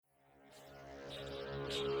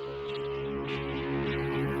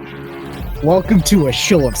Welcome to a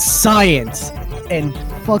show of science and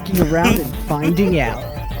fucking around and finding out.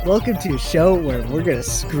 Welcome to a show where we're gonna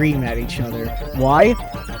scream at each other. Why?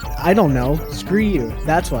 I don't know. Screw you.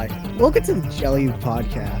 That's why. Welcome to the jELeeoo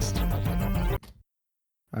podcast.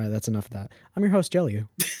 All right, that's enough of that. I'm your host, jELeeoo.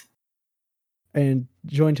 And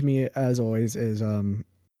joined to me, as always, is I'm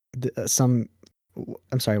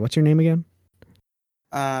sorry, what's your name again?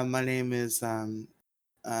 My name is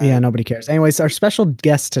Yeah, nobody cares. Anyways, our special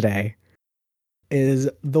guest today is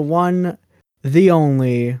the one, the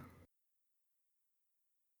only.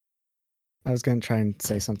 I was gonna try and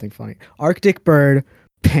say something funny. Arctic bird,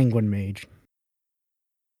 penguinmage.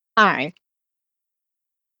 Hi.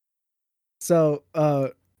 So,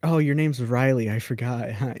 oh, your name's Riley. I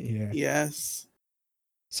forgot. Yeah. Yes.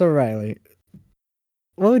 So, Riley,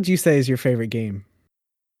 what would you say is your favorite game?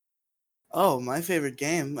 Oh, my favorite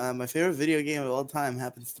game. My favorite video game of all time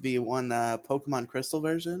happens to be one Pokemon Crystal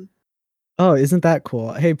version. Oh, isn't that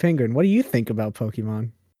cool? Hey, Penguin, what do you think about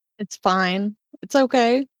Pokemon? It's fine. It's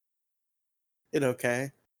okay. It okay.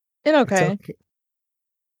 It It's okay. okay.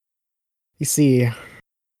 You see,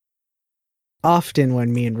 often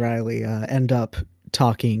when me and Riley end up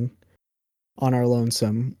talking on our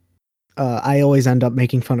lonesome, I always end up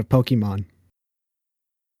making fun of Pokemon.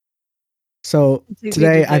 So It's easy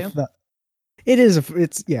today to I do. thought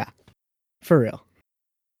it's yeah, for real.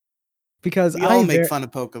 Because We all make fun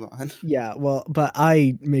of Pokemon. Yeah, well, but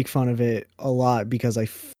I make fun of it a lot because I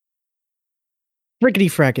frickety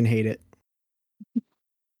frackin' hate it.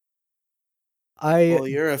 Well,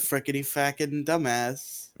 you're a frickety fackin'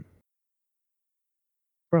 dumbass.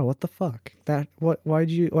 Bro, what the fuck? Why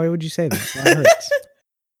would you say that? That hurts.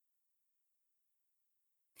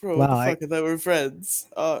 Bro, Wow, what the fuck? I thought we were friends.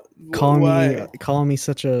 calling Why? me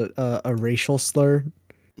such a racial slur.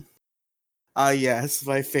 Yes,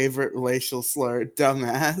 my favorite racial slur,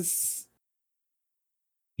 dumbass.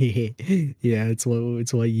 Yeah, it's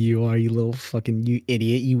what you are, you little fucking you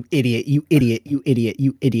idiot, you idiot, you idiot, you idiot,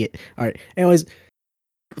 you idiot. All right. Anyways,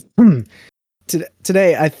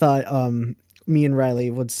 today I thought me and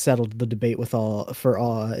Riley would settle the debate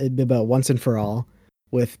about once and for all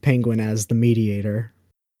with Penguin as the mediator.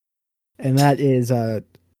 And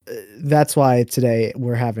that's why today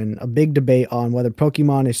we're having a big debate on whether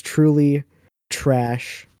Pokemon is truly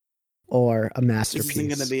trash or a masterpiece. This isn't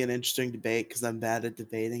going to be an interesting debate because I'm bad at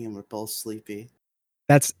debating and we're both sleepy.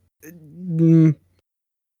 That's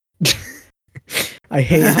I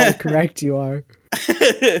hate how correct you are.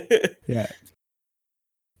 Yeah.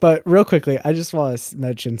 But real quickly, I just want to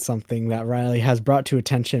mention something that Riley has brought to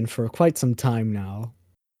attention for quite some time now.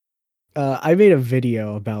 I made a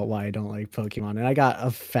video about why I don't like Pokemon, and I got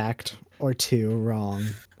a fact or two wrong.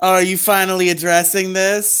 Oh, are you finally addressing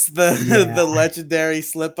this? The Yeah. the legendary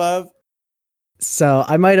slip up? So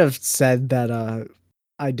I might have said that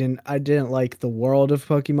I didn't like the world of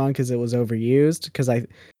Pokemon because it was overused.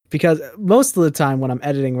 Because most of the time when I'm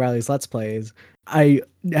editing Riley's Let's Plays, I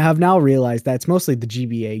have now realized that it's mostly the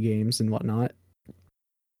GBA games and whatnot.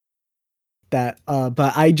 But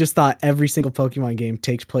I just thought every single Pokemon game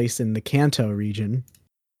takes place in the Kanto region.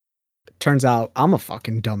 Turns out I'm a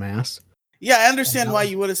fucking dumbass. Yeah, I understand why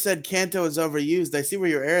you would have said Kanto is overused. I see where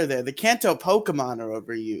your error there. The Kanto Pokemon are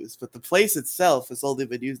overused, but the place itself has only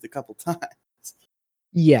been used a couple times.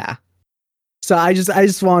 Yeah. So I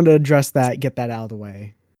just wanted to address that, get that out of the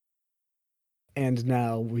way. And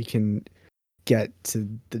now we can get to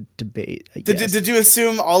the debate, I guess. Did you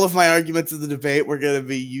assume all of my arguments in the debate were going to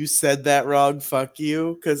be you said that wrong, fuck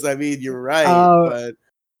you? Because, I mean, you're right,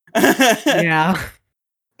 but... Yeah.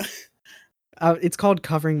 It's called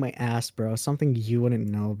covering my ass, bro. Something you wouldn't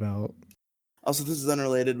know about. Also, this is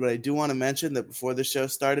unrelated, but I do want to mention that before the show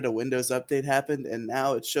started, a Windows update happened, and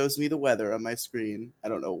now it shows me the weather on my screen. I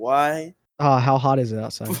don't know why. Oh, how hot is it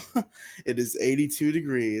outside? It is 82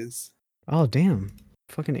 degrees. Oh, damn.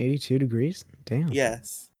 Fucking 82 degrees? Damn.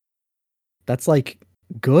 Yes. That's, like,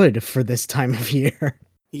 good for this time of year.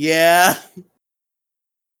 Yeah.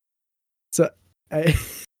 So,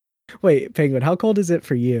 wait, Penguin, how cold is it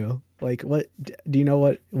for you? Like, what, do you know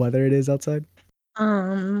what weather it is outside?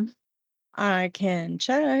 I can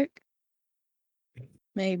check.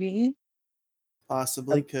 Maybe.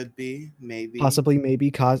 Possibly, could be, maybe. Possibly, maybe,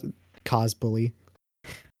 cosbully.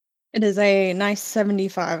 It is a nice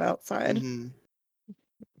 75 outside. Mm-hmm.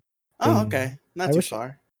 Oh, okay. Not too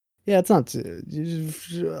far. Yeah, it's not.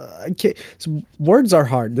 Words are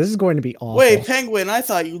hard. This is going to be awful. Wait, Penguin, I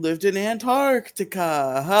thought you lived in Antarctica.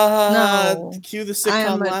 Ha ha. No. Cue the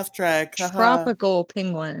sitcom laugh track. Tropical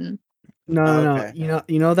penguin. No. Okay.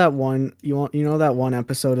 You know that one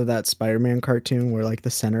episode of that Spider-Man cartoon where like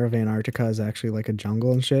the center of Antarctica is actually like a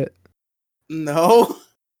jungle and shit? No.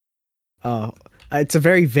 Oh, it's a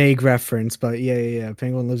very vague reference, but yeah.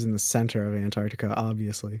 Penguin lives in the center of Antarctica,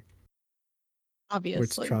 obviously. Where it's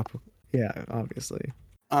Obviously. tropical. Yeah, obviously.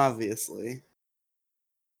 Obviously.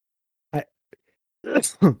 I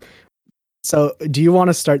So, do you want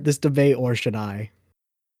to start this debate or should I?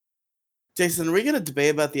 Jason, are we going to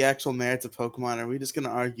debate about the actual merits of Pokemon? Or are we just going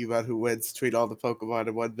to argue about who wins to treat all the Pokemon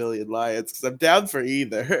in 1 billion lions? Because I'm down for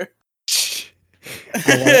either.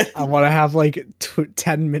 I want to have like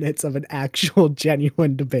 10 minutes of an actual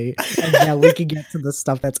genuine debate, and then we can get to the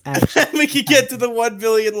stuff that's actually. We can get to the 1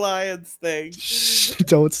 billion lions thing.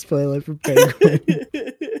 Don't spoil it for Penguin.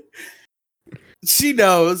 She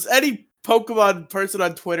knows. Any Pokemon person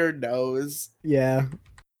on Twitter knows. Yeah.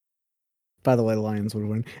 By the way, Lions would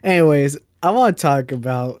win. Anyways, I want to talk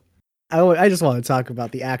about. I just want to talk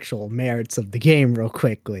about the actual merits of the game real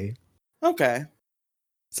quickly. Okay.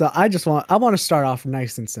 So I want to start off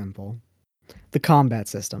nice and simple. The combat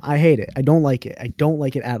system. I hate it. I don't like it. I don't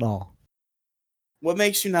like it at all. What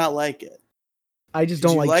makes you not like it? I just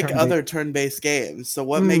 'Cause don't you like turn-based- other turn-based games. So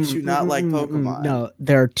what makes you not like Pokemon? No,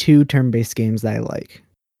 there are 2 turn-based games that I like: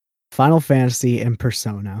 Final Fantasy and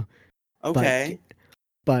Persona. Okay.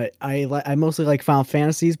 But I mostly like Final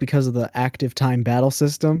Fantasies because of the active time battle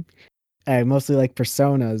system. I mostly like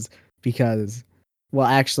Personas because, well,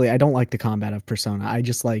 actually, I don't like the combat of Persona. I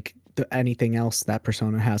just like anything else that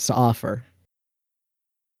Persona has to offer.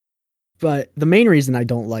 But the main reason I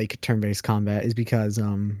don't like turn-based combat is because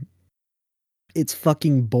it's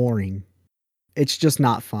fucking boring. It's just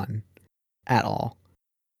not fun at all.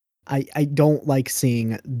 I don't like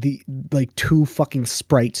seeing the like 2 fucking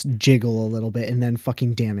sprites jiggle a little bit and then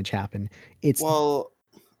fucking damage happen. Well,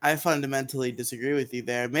 I fundamentally disagree with you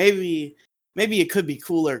there. Maybe it could be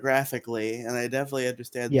cooler graphically, and I definitely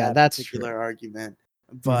understand that that's particular true. argument.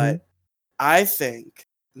 But I think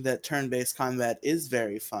that turn-based combat is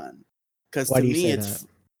very fun. Because Why to do you me, say it's that?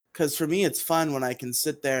 because for me, it's fun when I can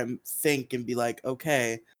sit there and think and be like,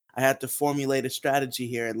 okay, I have to formulate a strategy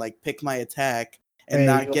here and like pick my attack and Hey,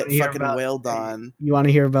 not you get wanna hear fucking about- wailed hey, on. You want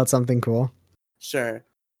to hear about something cool? Sure.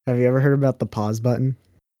 Have you ever heard about the pause button?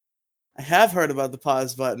 I have heard about the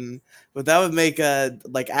pause button, but that would make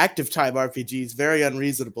like active time RPGs very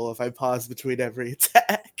unreasonable if I pause between every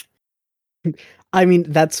attack. I mean,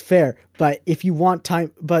 that's fair, but if you want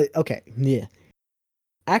time, but okay, yeah.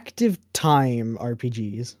 Active time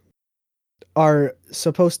RPGs are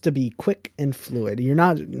supposed to be quick and fluid. You're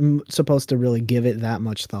not supposed to really give it that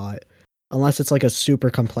much thought unless it's like a super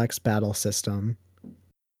complex battle system.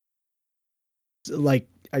 Like,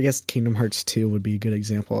 I guess Kingdom Hearts 2 would be a good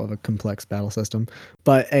example of a complex battle system.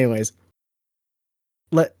 But anyways,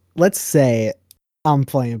 let's say I'm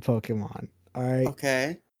playing Pokemon, all right?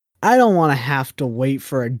 Okay. I don't want to have to wait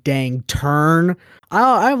for a dang turn.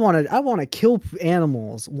 I want to kill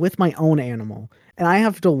animals with my own animal, and I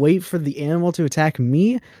have to wait for the animal to attack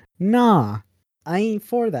me? Nah, I ain't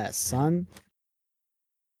for that, son.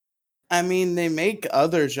 I mean, they make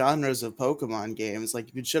other genres of Pokemon games. Like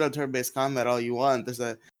you can shit on turn-based combat all you want. There's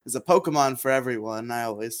a Pokemon for everyone. I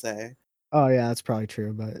always say. Oh yeah, that's probably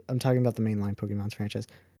true, but I'm talking about the mainline Pokemon franchise.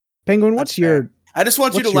 Penguin, That's what's fair. your I just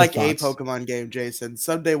want you to what's your like a thoughts? Pokemon game, Jason.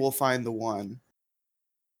 Someday we'll find the one.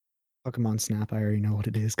 Pokemon Snap? I already know what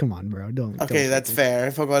it is. Come on, bro. Don't. Okay, Don't that's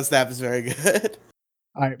fair. Pokemon Snap is very good.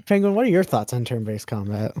 All right, Penguin. What are your thoughts on turn-based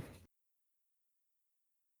combat?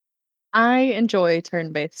 I enjoy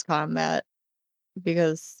turn-based combat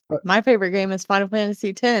because Uh, my favorite game is Final Fantasy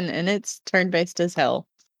X and it's turn-based as hell.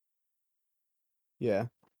 Yeah.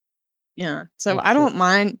 Yeah. So That's true.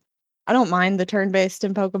 I don't mind the turn-based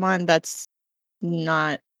in Pokemon. That's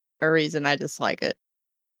not a reason I dislike it.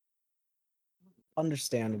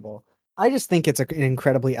 Understandable. I just think it's an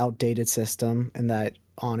incredibly outdated system, and that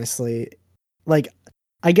honestly, like,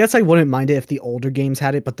 I guess I wouldn't mind it if the older games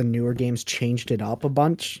had it, but the newer games changed it up a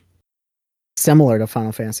bunch, similar to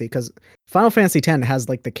Final Fantasy, because Final Fantasy X has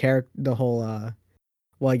like the whole.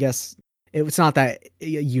 Well, I guess it's not that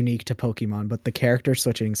unique to Pokemon, but the character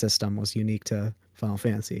switching system was unique to Final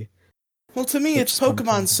Fantasy. Well, to me, Which it's spun Final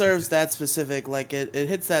Pokemon Fantasy. serves that specific, like it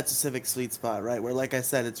hits that specific sweet spot, right? Where, like I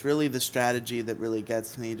said, it's really the strategy that really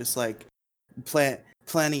gets me. Just like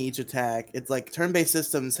planning each attack. It's like turn-based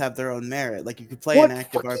systems have their own merit. Like you could play an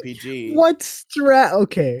active RPG.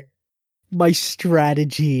 Okay. My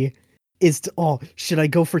strategy is should I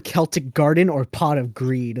go for Celtic Garden or Pot of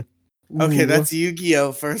Greed? Okay, Ooh, that's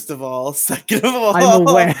Yu-Gi-Oh! First of all. Second of all, I'm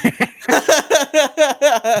aware.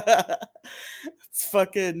 it's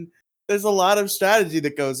fucking. There's a lot of strategy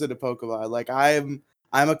that goes into Pokemon. Like I'm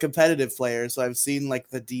a competitive player, so I've seen like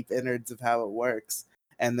the deep innards of how it works,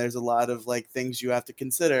 and there's a lot of like things you have to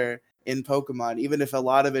consider in Pokemon, even if a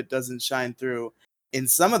lot of it doesn't shine through in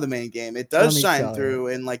some of the main game. It Let does me shine tell through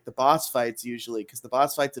in like the boss fights usually, because the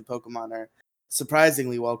boss fights in Pokemon are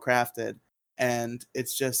surprisingly well crafted, and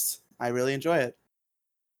it's just I really enjoy it.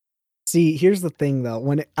 See, here's the thing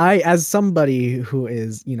though. As somebody who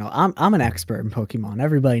is, I'm an expert in Pokemon.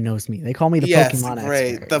 Everybody knows me. They call me the Yes, Pokemon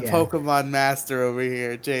great. expert. The Yeah. Pokemon master over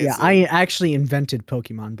here, Yeah, Jason. I actually invented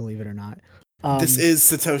Pokemon, believe it or not. This is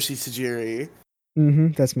Satoshi Tajiri.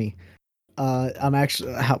 That's me. I'm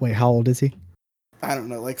actually wait, how old is he? I don't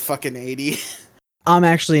know, like fucking 80. I'm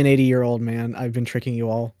actually an 80-year-old man. I've been tricking you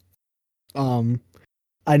all.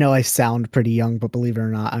 I know I sound pretty young, but believe it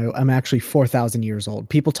or not, I'm actually 4,000 years old.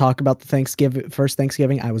 People talk about the first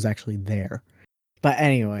Thanksgiving. I was actually there. But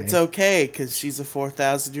anyway. It's okay, because she's a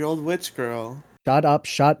 4,000-year-old witch girl. Shut up.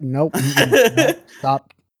 Nope. Nope.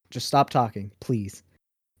 Stop. Just stop talking. Please.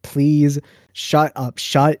 Please. Shut up.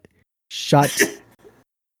 Shut.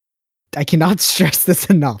 I cannot stress this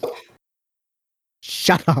enough.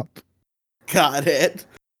 Shut up. Got it.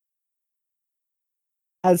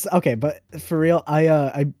 Okay, but for real,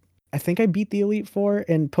 I think I beat the Elite Four,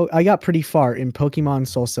 and I got pretty far in Pokemon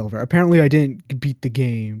Soul Silver. Apparently, I didn't beat the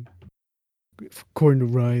game, according to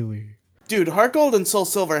Riley. Dude, Heart Gold and Soul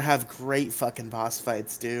Silver have great fucking boss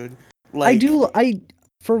fights, dude. Like,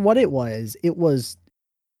 for what it was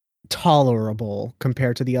tolerable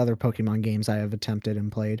compared to the other Pokemon games I have attempted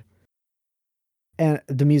and played. And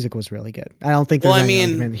the music was really good. I don't think there's any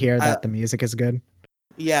argument here that the music is good.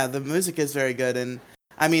 Yeah, the music is very good, and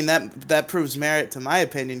I mean that proves merit to my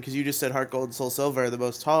opinion, because you just said Heart Gold and Soul Silver are the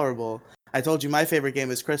most tolerable. I told you my favorite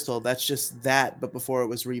game is Crystal. That's just that, but before it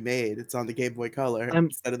was remade. It's on the Game Boy Color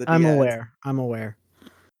instead of the DS. I'm aware.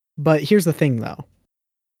 But here's the thing, though.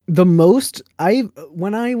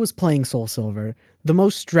 When I was playing Soul Silver, the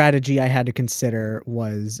most strategy I had to consider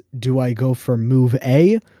was, do I go for move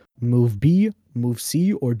A, move B, move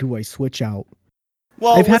C, or do I switch out?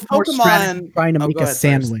 Well, I've had more Pokemon strategy trying to make a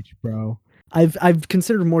sandwich, first. bro. I've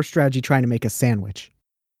considered more strategy trying to make a sandwich.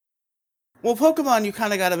 Well, Pokemon, you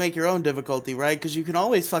kind of got to make your own difficulty, right? Because you can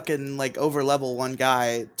always fucking like over level one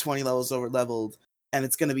guy 20 levels over leveled, and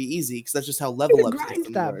it's gonna be easy because that's just how level up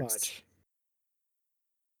system that works. much.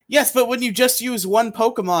 Yes, but when you just use one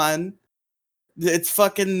Pokemon,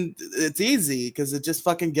 it's easy because it just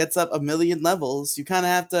fucking gets up a million levels. You kind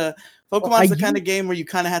of have to. Pokemon's the kind of game where you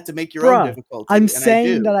kind of have to make your own difficulty. I'm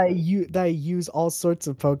saying that I use all sorts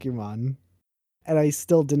of Pokemon, and I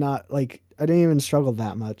still did not I didn't even struggle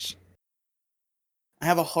that much. I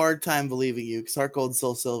have a hard time believing you because Heart Gold and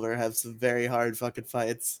Soul Silver have some very hard fucking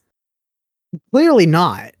fights. Clearly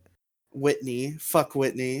not. Whitney, fuck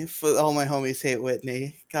Whitney. All my homies hate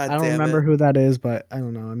Whitney. God damn it. I don't remember who that is, but I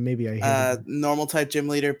don't know. Maybe I hate her. Normal type gym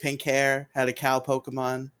leader, pink hair, had a cow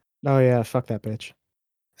Pokemon. Oh yeah, fuck that bitch.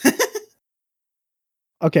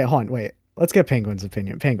 Okay, hold on, wait. Let's get Penguin's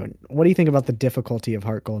opinion. Penguin, what do you think about the difficulty of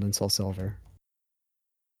Heart Gold and Soul Silver?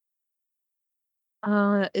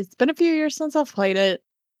 It's been a few years since I've played it,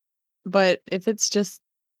 but if it's just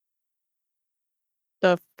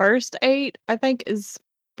the first 8, I think is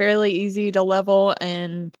fairly easy to level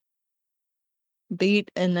and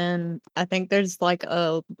beat, and then I think there's like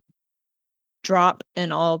a drop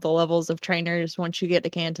in all the levels of trainers once you get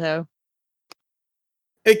to Kanto.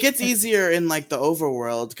 It gets easier in like the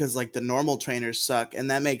overworld because like the normal trainers suck,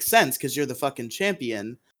 and that makes sense because you're the fucking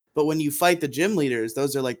champion. But when you fight the gym leaders,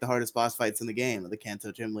 those are like the hardest boss fights in the game, the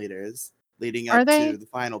Kanto gym leaders, leading up to the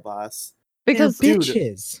final boss. Because they're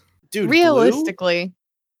bitches. Dude, realistically,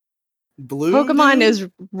 blue Pokemon is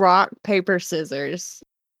rock, paper, scissors.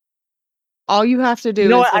 All you have to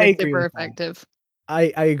do is get super effective.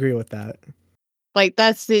 I agree with that. Like,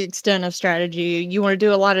 that's the extent of strategy. You want to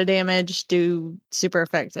do a lot of damage, do super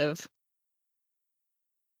effective.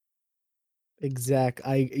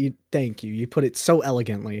 Thank you. You put it so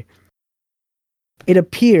elegantly. It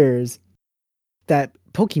appears that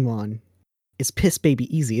Pokemon is piss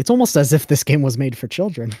baby easy. It's almost as if this game was made for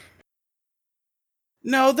children.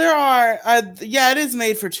 No, there are. Yeah, it is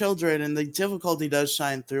made for children, and the difficulty does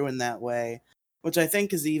shine through in that way, which I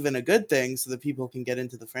think is even a good thing, so that people can get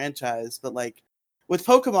into the franchise. But like with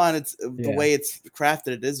Pokemon, it's the way it's crafted.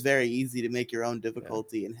 It is very easy to make your own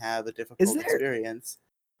difficulty and have a difficult experience.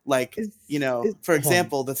 Like, for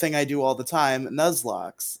example, the thing I do all the time,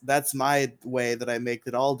 Nuzlocke. That's my way that I make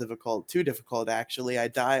it all difficult. Too difficult, actually. I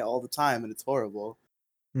die all the time, and it's horrible.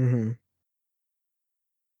 Mm-hmm.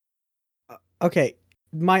 Okay,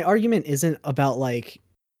 my argument isn't about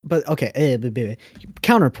but okay,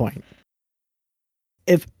 counterpoint.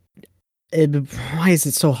 Why is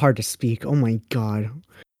it so hard to speak? Oh my god.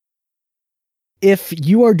 if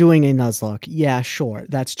you are doing a Nuzlocke, yeah, sure,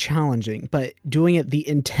 that's challenging, but doing it the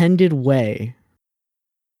intended way,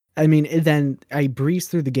 I mean, then I breeze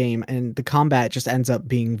through the game and the combat just ends up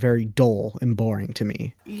being very dull and boring to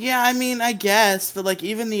me. Yeah, I mean, I guess, but like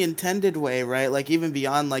even the intended way, right? Like even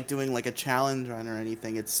beyond like doing like a challenge run or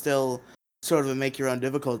anything, it's still sort of a make your own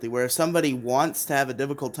difficulty. Where if somebody wants to have a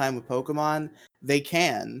difficult time with Pokemon, they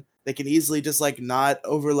can. They can easily just like not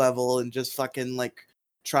over level and just fucking like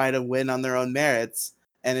try to win on their own merits.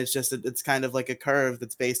 And it's just it's kind of like a curve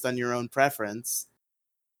that's based on your own preference.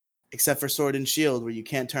 Except for Sword and Shield, where you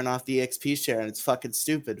can't turn off the XP share, and it's fucking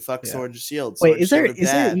stupid. Fuck Yeah. Sword and Shield. Wait, Sword and Shield are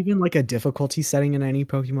is there bad. even like a difficulty setting in any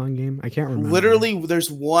Pokemon game? I can't remember. Literally, there's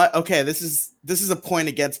one. Okay, this is a point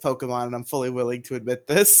against Pokemon, and I'm fully willing to admit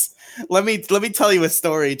this. Let me tell you a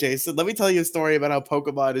story, Jason. Let me tell you a story about how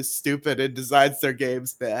Pokemon is stupid and designs their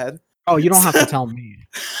games bad. Oh, you don't have to tell me.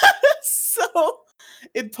 So,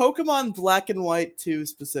 in Pokemon Black and White 2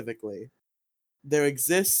 specifically, there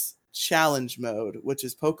exists challenge mode, which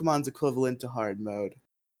is Pokemon's equivalent to hard mode.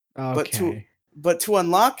 Okay. But to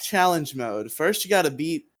unlock challenge mode, first you got to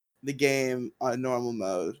beat the game on normal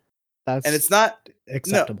mode. That's And it's not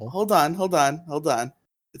acceptable. No, hold on.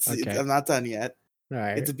 Okay. I'm not done yet. All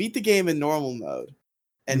right. It's a beat the game in normal mode.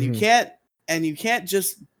 And Mhm. you can't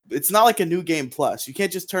just it's not like a new game plus. You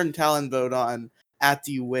can't just turn talent mode on after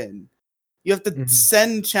you win. You have to Mhm.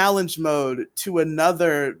 send challenge mode to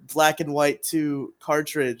another Black and White 2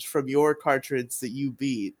 cartridge from your cartridge that you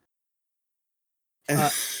beat.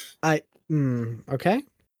 Okay.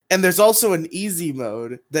 And there's also an easy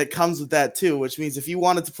mode that comes with that too, which means if you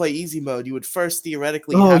wanted to play easy mode, you would first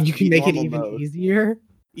theoretically Oh, have you to can beat make it normal even mode. easier?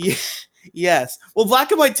 Yeah, yes. Well, Black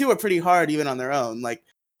and White 2 are pretty hard even on their own. Like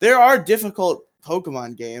there are difficult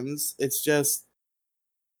Pokemon games. It's just,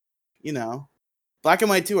 you know, Black and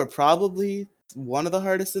White 2 are probably one of the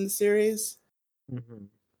hardest in the series, Mhm.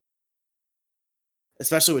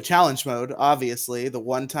 especially with challenge mode. Obviously, the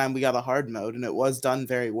one time we got a hard mode and it was done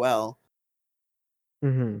very well.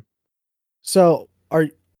 Mhm. So,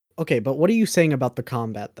 okay, but what are you saying about the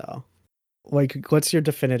combat though? Like, what's your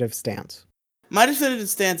definitive stance? My definitive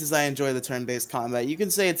stance is I enjoy the turn-based combat. You can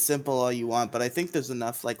say it's simple all you want, but I think there's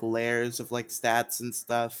enough like layers of like stats and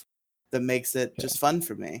stuff that makes it Okay, just fun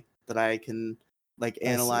for me that I can like I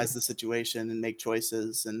see. analyze the situation and make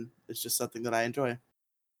choices, and it's just something that I enjoy.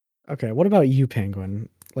 Okay, what about you, Penguin?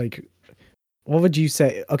 Like, what would you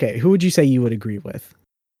say? Okay, who would you say you would agree with?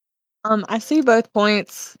 I see both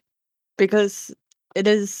points because it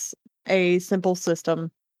is a simple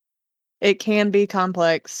system. It can be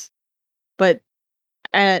complex, but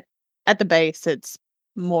at at the base, it's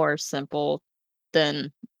more simple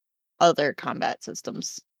than other combat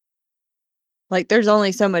systems. Like, there's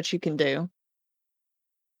only so much you can do.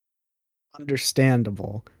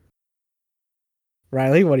 Understandable.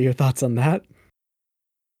 Riley, what are your thoughts on that?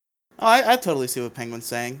 Oh, I totally see what Penguin's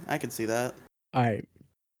saying. I can see that. All right,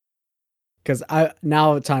 because I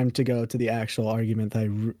now time to go to the actual argument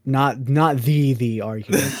that not the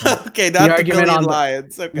argument, but Okay, the not the argument Billion on the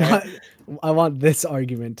Lions. Okay. not, I want this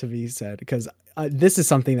argument to be said because this is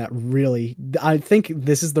something that really I think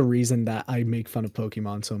this is the reason that I make fun of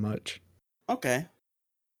Pokemon so much. Okay.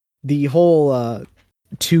 The whole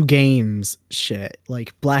two games shit,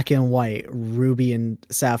 like Black and White, Ruby and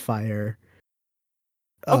Sapphire.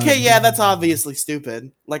 Okay, yeah, The, that's obviously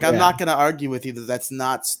stupid. Like I'm yeah. not going to argue with you that that's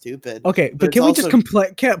not stupid, Okay, but but it's can we just also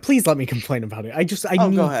complain? Please let me complain about it. I Oh, go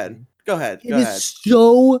need ahead. to. Go ahead. It Go is ahead.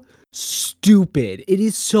 so stupid. It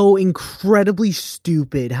is so incredibly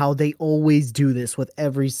stupid how they always do this with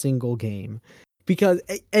every single game. Because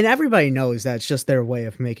and everybody knows that's just their way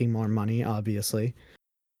of making more money, obviously.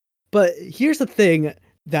 But here's the thing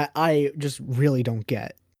that I just really don't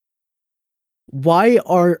get.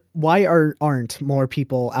 Aren't more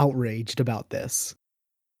people outraged about this?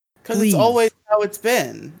 Because it's Please. always how it's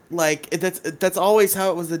been. Like that's always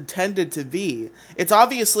how it was intended to be. It's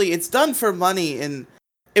obviously it's done for money, and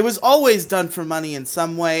it was always done for money in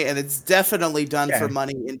some way, and it's definitely done for Okay.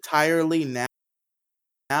 money entirely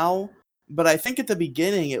now. But I think at the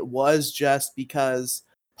beginning it was just because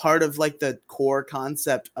part of like the core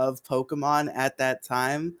concept of Pokemon at that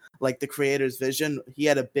time, like the creator's vision, he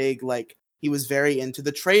had a big like he was very into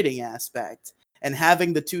the trading aspect. And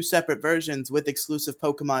having the two separate versions with exclusive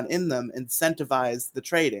Pokemon in them incentivized the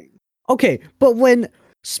trading. Okay, but when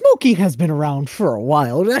smoking has been around for a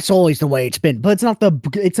while, that's always the way it's been. But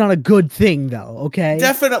it's not a good thing though, okay?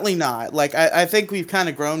 Definitely not. Like I think we've kind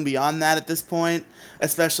of grown beyond that at this point,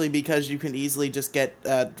 especially because you can easily just get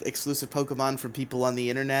exclusive Pokemon from people on the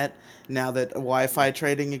internet now that Wi-Fi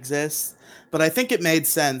trading exists. But I think it made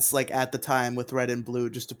sense, like at the time with Red and Blue,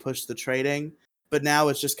 just to push the trading. but now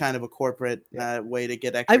it's just kind of a corporate way to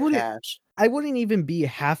get I extra wouldn't cash. I wouldn't even be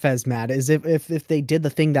half as mad as if they did the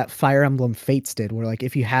thing that Fire Emblem Fates did, where like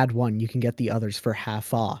if you had one, you can get the others for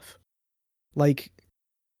half off. Like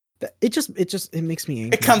it makes me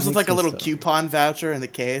angry. It comes with makes like a me little so- coupon voucher in the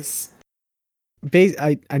case.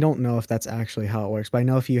 I don't know if that's actually how it works, but I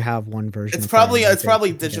know if you have one version, It's of Fire probably Emblem it's Fates, probably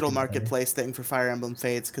you can get digital the other. marketplace thing for Fire Emblem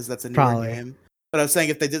Fates because that's a newer Probably. game. But I was saying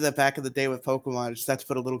if they did that back in the day with Pokemon, just have to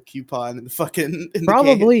put a little coupon in the fucking in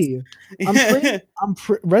Probably. the case.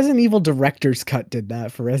 Resident Evil Director's Cut did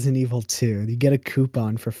that for Resident Evil 2. You get a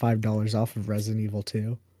coupon for $5 off of Resident Evil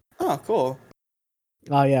 2. Oh, cool.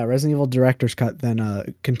 Oh yeah, Resident Evil Director's Cut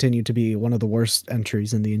then continued to be one of the worst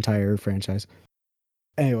entries in the entire franchise.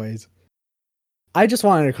 Anyways, I just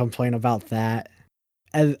wanted to complain about that.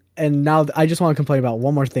 And now I just want to complain about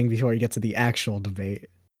one more thing before we get to the actual debate.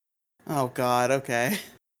 Oh God. Okay.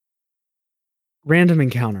 Random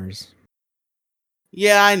encounters.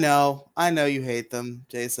 Yeah, I know. I know you hate them,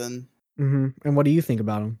 Jason. And what do you think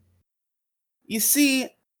about them? You see,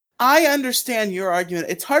 I understand your argument.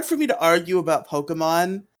 It's hard for me to argue about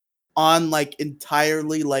Pokemon on like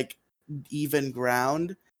entirely like even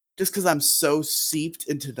ground just because I'm so seeped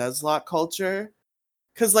into Nuzlocke culture.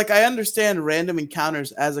 Because like I understand random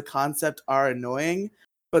encounters as a concept are annoying,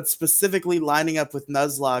 but specifically lining up with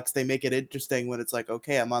Nuzlocks, they make it interesting when it's like,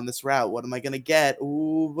 okay, I'm on this route. What am I gonna get?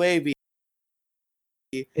 Ooh, baby.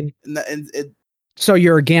 So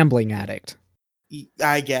you're a gambling addict.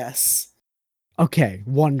 I guess. Okay,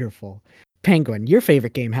 wonderful. Penguin, your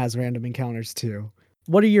favorite game has random encounters too.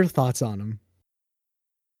 What are your thoughts on them?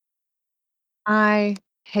 I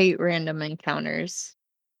hate random encounters.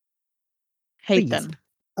 Hate them.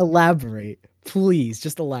 Elaborate. Please,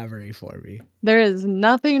 just elaborate for me. There is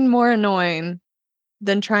nothing more annoying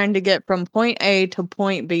than trying to get from point A to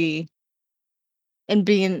point B and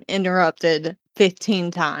being interrupted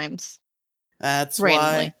 15 times. That's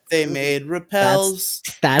randomly. why they made repels.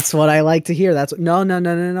 That's what I like to hear. That's no.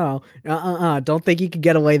 Don't think you can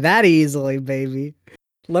get away that easily, baby.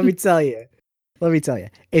 Let me tell you.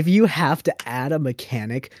 If you have to add a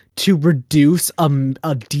mechanic to reduce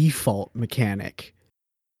a default mechanic,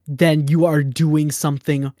 then you are doing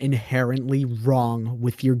something inherently wrong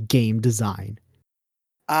with your game design.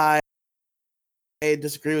 I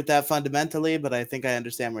disagree with that fundamentally, but I think I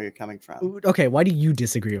understand where you're coming from. Okay, why do you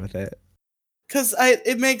disagree with it? Because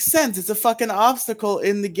it makes sense. It's a fucking obstacle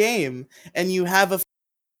in the game, and you have a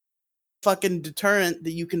fucking deterrent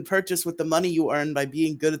that you can purchase with the money you earn by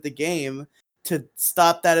being good at the game to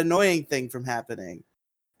stop that annoying thing from happening.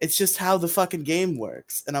 It's just how the fucking game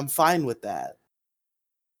works, and I'm fine with that.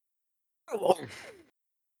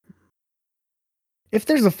 If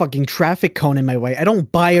there's a fucking traffic cone in my way, I don't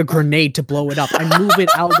buy a grenade to blow it up. I move it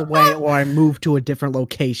out of the way or I move to a different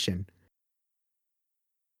location.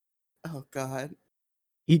 Oh, God.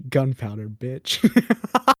 Eat gunpowder, bitch.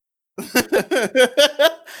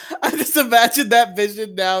 I just imagine that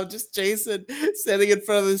vision now, just Jason standing in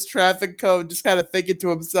front of this traffic cone, just kind of thinking to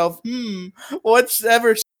himself,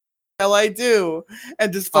 whatever shall I do?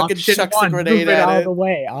 And just fucking Option chucks 1, a grenade move it at out of it. the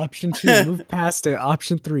way. Option 2, move past it.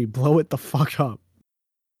 Option 3, blow it the fuck up.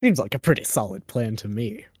 Seems like a pretty solid plan to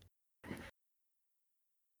me.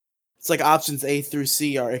 It's like options A through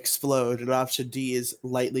C are explode, and option D is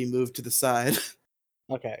lightly move to the side.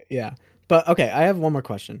 Okay, yeah. But okay, I have one more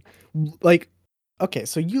question. Like, okay,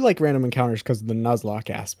 so you like random encounters because of the Nuzlocke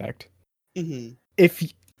aspect. Mm-hmm.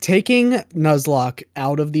 If taking Nuzlocke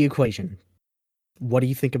out of the equation, what do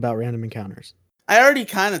you think about random encounters? I already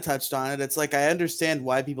kind of touched on it. It's like I understand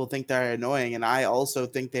why people think they're annoying, and I also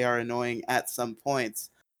think they are annoying at some points,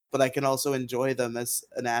 but I can also enjoy them as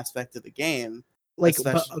an aspect of the game. Like,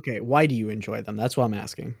 but, okay, why do you enjoy them? That's what I'm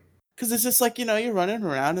asking. Because it's just like, you're running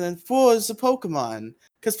around and then, it's a Pokemon.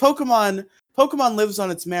 Because Pokemon lives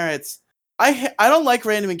on its merits. I don't like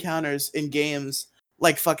random encounters in games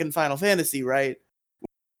like fucking Final Fantasy, right?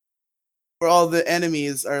 Where all the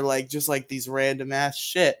enemies are like just like these random ass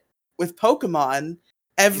shit. With Pokemon,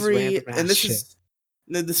 this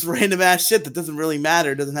random ass shit that doesn't really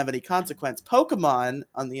matter, doesn't have any consequence. Pokemon,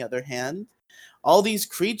 on the other hand, all these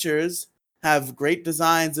creatures have great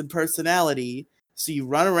designs and personality. So you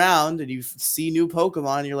run around and you see new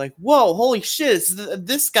Pokemon, and you're like, "Whoa, holy shit! It's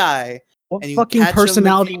this guy!" What and fucking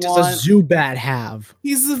personality does a Zubat have?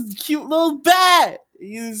 He's a cute little bat.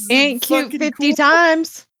 He's ain't cute 50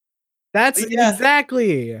 times. That's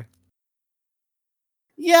exactly.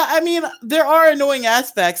 Yeah, I mean, there are annoying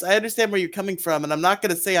aspects. I understand where you're coming from, and I'm not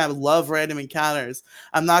going to say I love random encounters.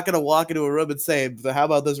 I'm not going to walk into a room and say, how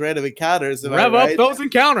about those random encounters? Rev up those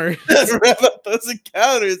encounters. Rev up those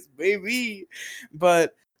encounters, baby.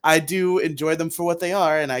 But I do enjoy them for what they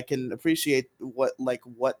are, and I can appreciate what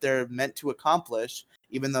they're meant to accomplish,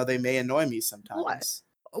 even though they may annoy me sometimes.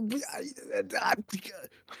 I'm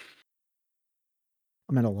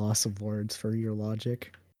at a loss of words for your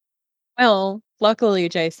logic. Well, luckily,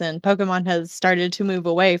 Jason, Pokemon has started to move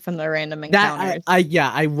away from the random encounters.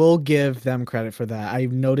 I will give them credit for that.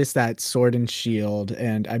 I've noticed that Sword and Shield,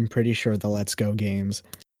 and I'm pretty sure the Let's Go games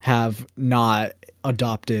have not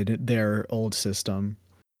adopted their old system.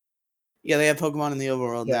 Yeah, they have Pokemon in the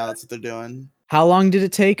overworld Yeah. now. That's what they're doing. How long did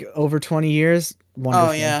it take? Over 20 years? Wonderful.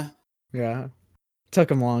 Oh yeah. Yeah. Took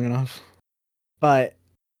them long enough. But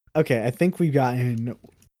okay, I think we've gotten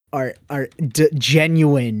our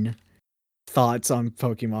genuine thoughts on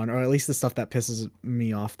Pokemon, or at least the stuff that pisses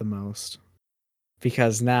me off the most.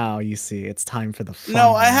 Because now you see, it's time for the fun.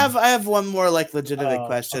 No, I have one more like legitimate Oh,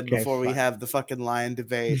 question okay, before we fine. have the fucking lion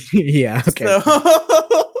debate. Yeah. Okay.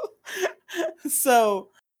 So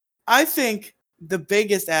I think the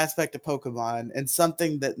biggest aspect of Pokemon, and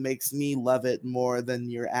something that makes me love it more than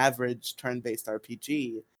your average turn-based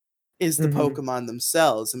RPG, is the Pokemon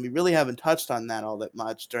themselves. And we really haven't touched on that all that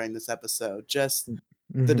much during this episode. Just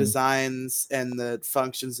the designs and the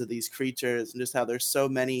functions of these creatures, and just how there's so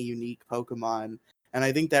many unique Pokemon. And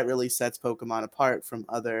I think that really sets Pokemon apart from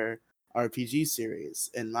other RPG series,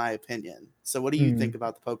 in my opinion. So what do you think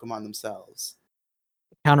about the Pokemon themselves?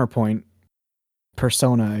 Counterpoint.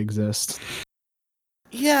 Persona exists.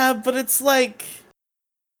 Yeah, but it's like...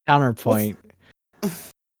 Counterpoint.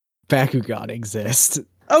 Bakugan exists.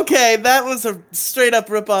 Okay, that was a straight up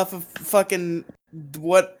ripoff of fucking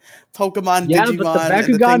what Pokemon Digimon but the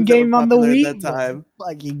and the Bakugan things game that were on the popular Wii at that time.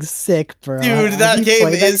 fucking sick, bro. Dude, that game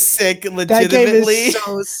is sick, legitimately. That game is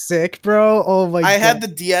so sick, bro. Oh my god. I had the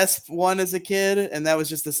DS one as a kid, and that was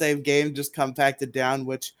just the same game, just compacted down,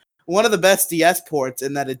 which one of the best DS ports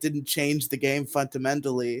in that it didn't change the game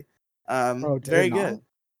fundamentally. Very good.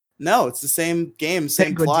 No, it's the same game, same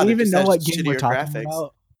Penguin, plot. do you It even just know has what game we're shittier talking graphics.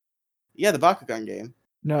 about? Yeah, the Bakugan game.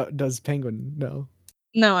 No, does Penguin know?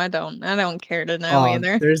 No, I don't. I don't care to know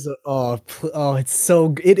either. There's a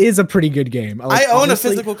it is a pretty good game. I own a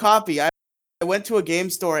physical copy. I went to a game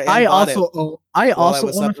store and I bought also it. I also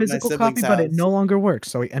was own up a at my physical sibling's copy, but it house. no longer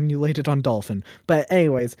works, so I emulated on Dolphin. But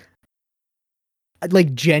anyways,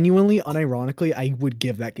 like genuinely, unironically, I would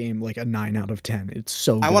give that game like a 9 out of 10. It's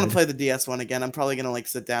so good. I want to play the DS one again. I'm probably gonna like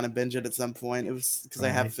sit down and binge it at some point. It was because I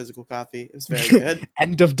have a physical copy. It was very good.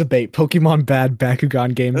 End of debate. Pokemon bad,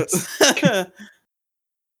 Bakugan games.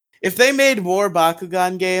 If they made more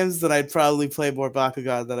Bakugan games, then I'd probably play more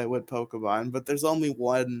Bakugan than I would Pokemon. But there's only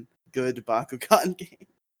one good Bakugan game.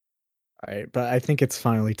 All right, but I think it's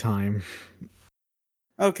finally time.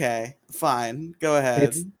 Okay, fine. Go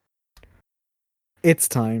ahead. It's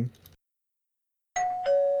time.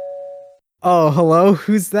 Oh, hello.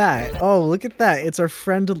 Who's that? Oh, look at that. It's our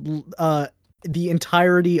friend, the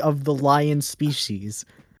entirety of the lion species.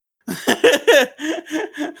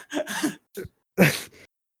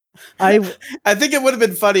 I think it would have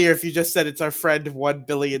been funnier if you just said it's our friend 1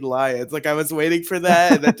 billion lions. Like I was waiting for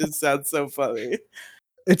that, and that just sounds so funny.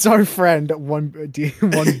 It's our friend 1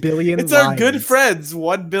 billion. It's our good friends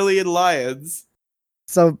 1 billion lions.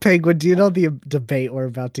 So, Penguin, do you know the debate we're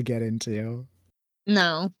about to get into?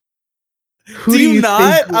 No. Do you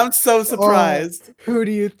not? I'm so surprised. Who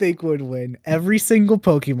do you think would win? Every single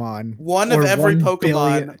Pokemon. One of every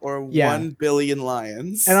Pokemon or 1 billion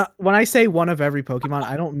lions. And when I say one of every Pokemon,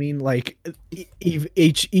 I don't mean like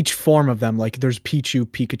each form of them. Like there's Pichu,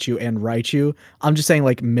 Pikachu, and Raichu. I'm just saying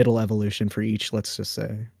like middle evolution for each, let's just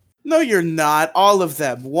say. No, you're not. All of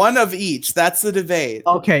them. One of each. That's the debate.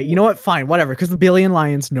 Okay, you know what? Fine, whatever. Because the billion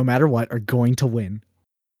lions, no matter what, are going to win.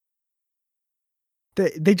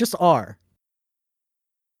 They just are.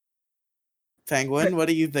 Penguin, what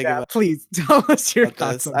do you think about? Please tell us your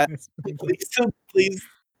thoughts on this. Please.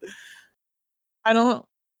 I don't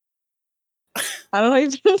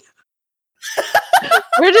even.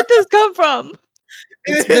 Where did this come from?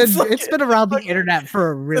 It's been around the internet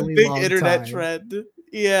for a really long time. Big internet trend.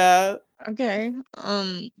 Yeah. Okay.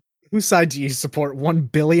 Whose side do you support? 1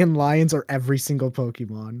 billion lions or every single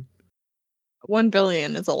Pokemon? 1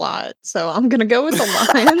 billion is a lot, so I'm gonna go with the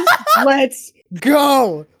lions. Let's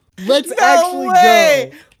go. Let's actually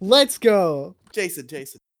go. Let's go. Jason.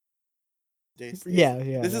 Jason. Yeah.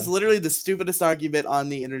 This is literally the stupidest argument on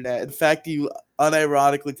the internet. In fact, you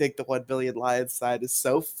unironically take the 1 billion lions side is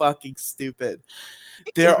so fucking stupid.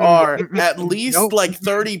 There are at least like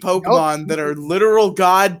 30 Pokemon that are literal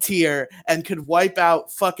god tier and could wipe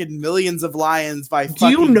out fucking millions of lions by Do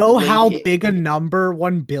you fucking know how blinking. big a number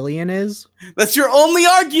 1 billion is? That's your only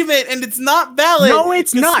argument, and it's not valid. No,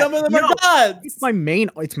 it's 'cause not. Some of them are gods. It's my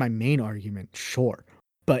main argument, sure,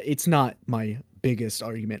 but it's not my biggest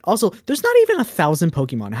argument. Also, there's not even 1,000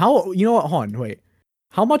 Pokemon. How, you know what? Hold on, wait.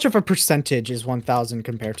 How much of a percentage is 1,000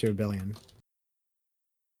 compared to a billion?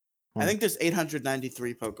 I think there's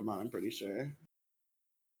 893 Pokemon, I'm pretty sure.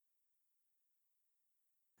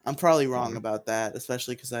 I'm probably wrong about that,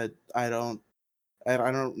 especially because I don't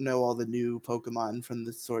know all the new Pokemon from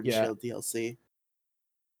the Sword and Shield DLC.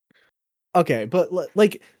 Okay, but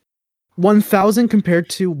like 1,000 compared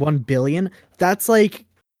to 1 billion, that's like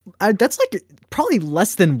probably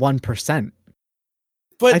less than 1%.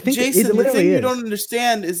 But I think Jason, the thing is. you don't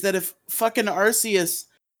understand is that if fucking Arceus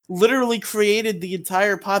literally created the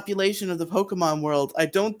entire population of the Pokemon world, I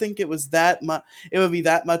don't think it was that much. It would be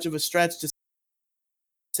that much of a stretch to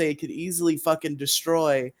say it could easily fucking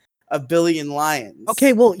destroy 1 billion lions.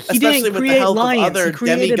 Okay, well, he especially didn't with the create help lions. of other He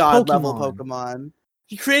created demigod level Pokemon.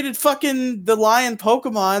 He created fucking the lion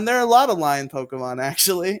Pokemon. There are a lot of lion Pokemon,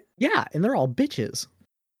 actually. Yeah, and they're all bitches.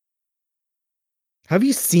 Have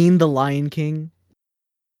you seen The Lion King?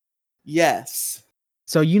 Yes.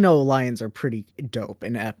 So you know lions are pretty dope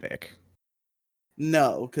and epic.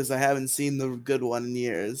 No, because I haven't seen the good one in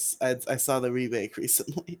years. I saw the remake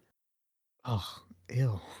recently. Oh,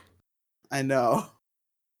 ew. I know.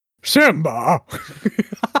 Simba!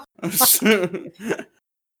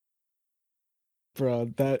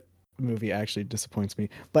 Bro, that movie actually disappoints me.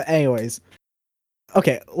 But anyways,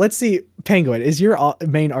 okay, let's see. Penguin, is your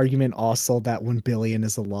main argument also that 1 billion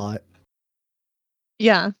is a lot?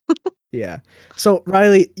 Yeah. Yeah. So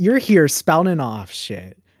Riley, you're here spouting off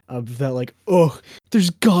shit of the like, oh, there's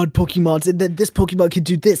god Pokemons, and then this Pokemon could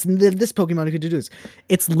do this, and then this Pokemon could do this.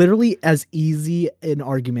 It's literally as easy an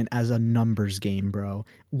argument as a numbers game, bro.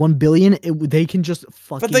 1 billion, they can just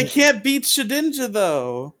fucking. But they can't beat Shedinja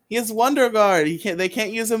though. He has Wonder Guard. They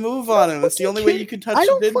can't use a move on him. It's the only way you can touch I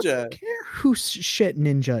don't Shedinja. fucking care who shit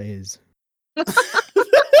ninja is.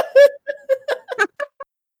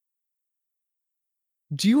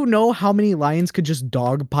 Do you know how many lions could just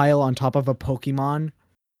dogpile on top of a Pokemon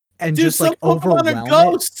and Dude, just like some Pokemon overwhelm are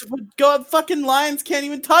ghosts. But fucking lions can't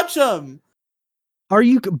even touch them. Are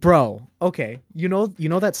you, bro? Okay, you know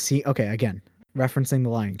that scene. Okay, again, referencing the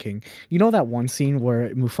Lion King. You know that one scene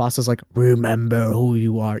where Mufasa's like, "Remember who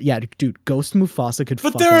you are." Yeah, dude, Ghost Mufasa could.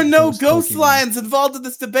 But fuck there are up no Ghost ghost Pokemon. lions involved in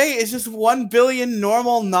this debate. It's just 1 billion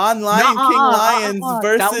normal non-Lion King lions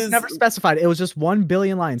versus. That was never specified. It was just 1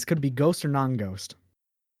 billion lions. Could be ghost or non-ghost.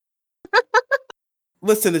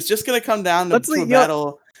 Listen, it's just gonna come down to a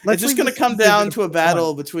battle. It's just gonna come down to a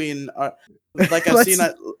battle between, like I've seen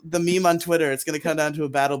the meme on Twitter. It's gonna come down to a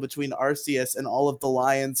battle between Arceus and all of the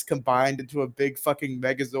lions combined into a big fucking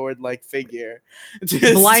Megazord-like figure.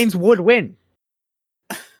 The lions would win.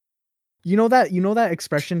 You know that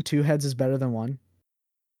expression, 2 heads is better than 1?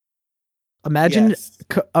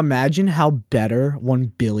 Imagine how better 1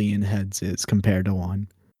 billion heads is compared to 1.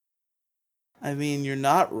 I mean, you're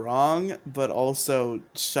not wrong, but also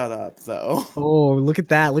shut up, though. Oh, look at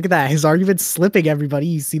that. Look at that. His argument's slipping, everybody.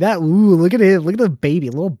 You see that? Ooh, look at him. Look at the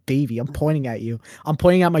baby. Little baby. I'm pointing at you. I'm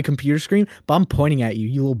pointing at my computer screen, but I'm pointing at you,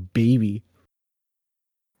 you little baby.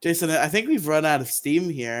 Jason, I think we've run out of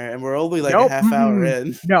steam here, and we're only like a half hour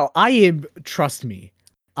in. No, trust me,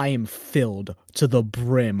 I am filled to the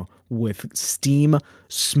brim with steam,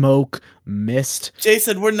 smoke, mist.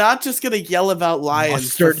 Jason, we're not just gonna yell about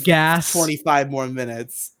lions for gas. 25 more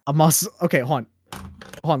minutes. Okay, hold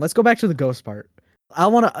on. Let's go back to the ghost part.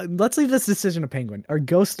 Let's leave this decision to Penguin. Are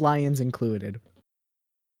ghost lions included?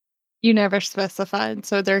 You never specified,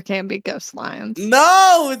 so there can't be ghost lions.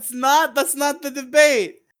 No, it's not. That's not the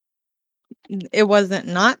debate. It wasn't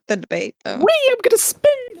not the debate, though. Wait, I'm gonna spin.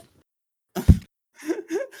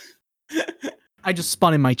 I just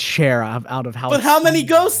spun in my chair out of how. But how many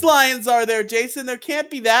ghost lions are there, Jason? There can't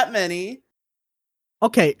be that many.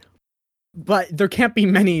 Okay, but there can't be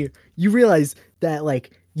many. You realize that,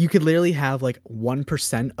 like, you could literally have like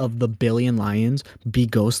 1% of the billion lions be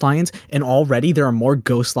ghost lions, and already there are more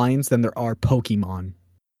ghost lions than there are Pokemon.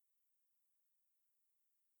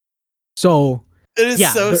 So it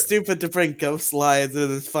is so stupid to bring ghost lions into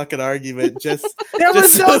this fucking argument just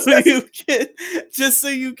so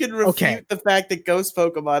you can refute the fact that ghost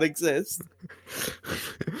Pokemon exist.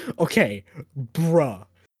 Okay, bruh.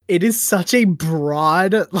 It is such a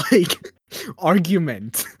broad, like,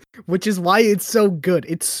 argument, which is why it's so good.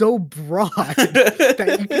 It's so broad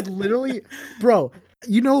that you could literally, bro.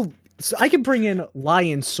 So I could bring in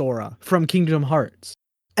Lion Sora from Kingdom Hearts,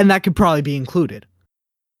 and that could probably be included.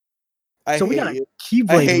 I So we hate got you. a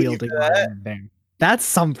Keyblade hate you wielding for that. lion there. That's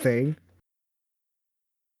something.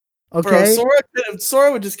 Bro, Okay.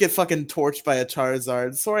 Sora would just get fucking torched by a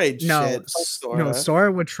Charizard. Sora ain't No, shit. Fuck Sora.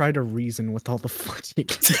 Sora would try to reason with all the fucking.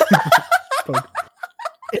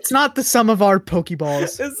 It's not the sum of our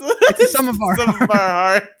Pokeballs. It's the sum of our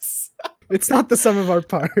hearts. It's not the sum of our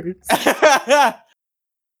parts.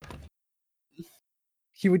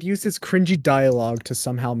 He would use his cringy dialogue to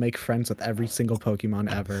somehow make friends with every single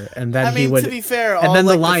Pokemon ever, and then to be fair, and then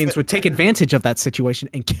the Lions would take advantage of that situation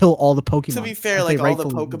and kill all the Pokemon. To be fair, like all the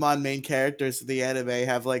Pokemon main characters in the anime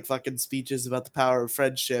have like fucking speeches about the power of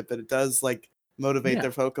friendship, and it does like motivate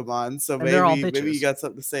their Pokemon. So maybe you got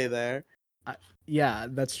something to say there. Yeah,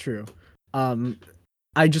 that's true.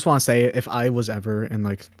 I just want to say, if I was ever in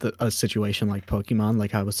like a situation like Pokemon,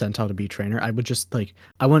 like I was sent out to be a trainer, I would just like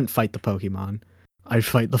I wouldn't fight the Pokemon. I'd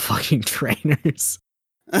fight the fucking trainers.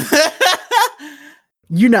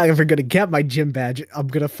 You're not ever gonna get my gym badge. I'm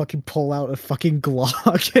gonna fucking pull out a fucking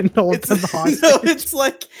Glock and hold them hostage. No, it's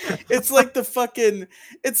like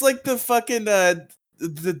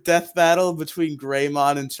the death battle between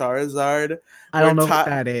Greymon and Charizard. I don't know what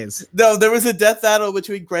that is. No, there was a death battle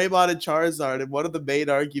between Greymon and Charizard, and one of the main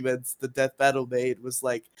arguments the death battle made was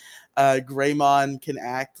like Greymon can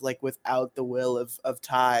act like without the will of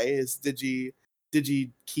Tai, his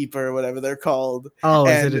Digi-Keeper or whatever they're called. Oh,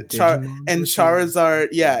 and is it a Digimon? And Charizard,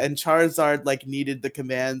 and Charizard like needed the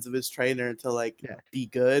commands of his trainer to like be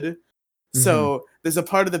good. So there's a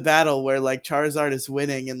part of the battle where like Charizard is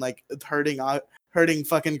winning and like hurting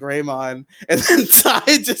fucking Greymon, and then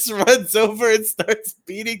Tai just runs over and starts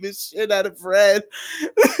beating the shit out of Red.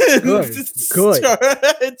 Good.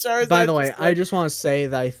 Charizard By the way, I just want to say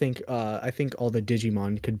that I think all the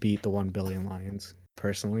Digimon could beat the 1 billion lions,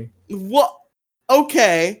 personally. What?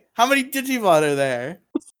 Okay, how many Digimon are there?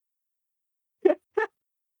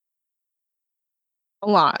 A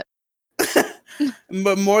lot.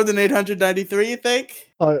 But more than 893, you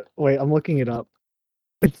think? Wait, I'm looking it up.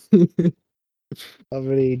 How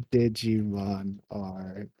many Digimon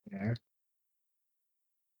are there?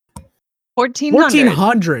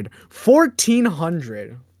 1,400.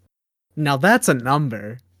 1,400. Now that's a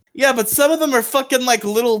number. Yeah, but some of them are fucking like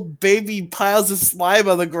little baby piles of slime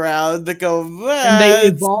on the ground that go. And they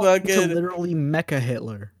evolved to literally Mecha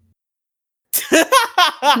Hitler.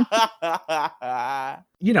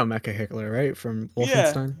 You know Mecha Hitler, right? From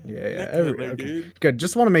Wolfenstein? Yeah. Okay. Good.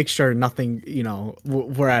 Just want to make sure nothing,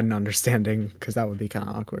 we're at an understanding, because that would be kind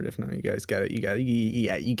of awkward if none of you guys get it. You get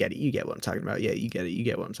it. You get what I'm talking about. Yeah, you get it. You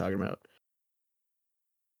get what I'm talking about.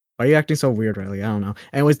 Why are you acting so weird, Riley? I don't know.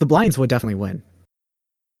 Anyways, the blinds would definitely win.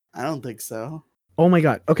 I don't think so. Oh my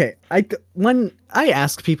god. Okay. When I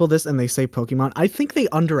ask people this and they say Pokemon, I think they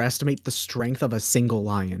underestimate the strength of a single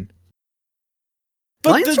lion.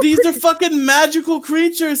 But these are fucking magical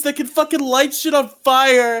creatures that can fucking light shit on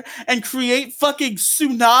fire and create fucking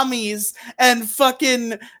tsunamis and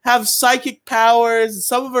fucking have psychic powers.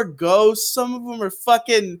 Some of them are ghosts. Some of them are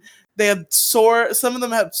fucking. They have swords. Some of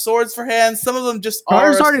them have swords for hands. Some of them just are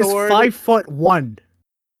a sword. Charizard is 5'1".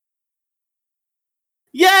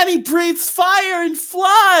 Yeah, and he breathes fire and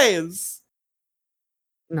flies.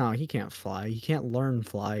 No, he can't fly. He can't learn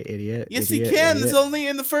fly, idiot. Yes, he can. It's only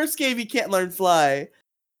in the first game he can't learn fly.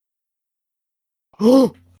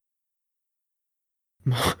 Oh,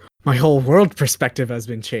 my whole world perspective has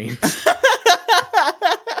been changed.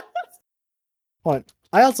 Hold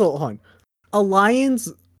on. A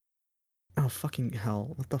lion's. Oh fucking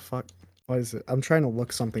hell! What the fuck? What is it? I'm trying to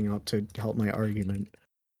look something up to help my argument.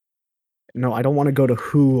 No, I don't want to go to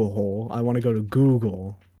Google. I want to go to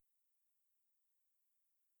Google.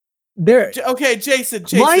 There. Okay, Jason.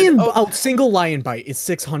 Single lion bite is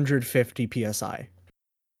 650 psi.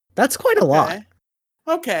 That's quite a lot.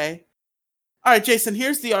 Okay. All right, Jason.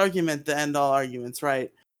 Here's the argument to end all arguments, right?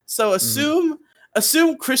 So assume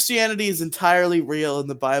Christianity is entirely real and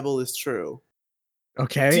the Bible is true.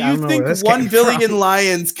 Okay. Do you think 1 billion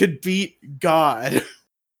lions could beat God?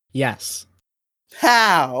 Yes.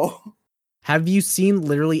 How? Have you seen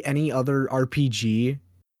literally any other RPG?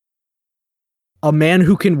 A man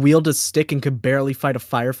who can wield a stick and could barely fight a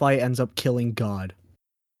firefly ends up killing God.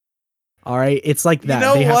 All right, it's like that.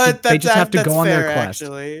 You know what? They just have to go on their quest.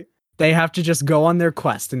 Actually. They have to just go on their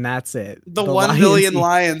quest, and that's it. The 1 billion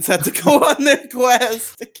lions had to go on their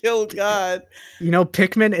quest to kill God.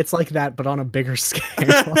 Pikmin, it's like that, but on a bigger scale.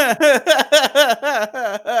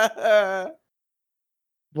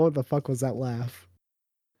 What the fuck was that laugh?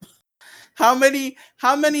 How many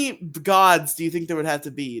gods do you think there would have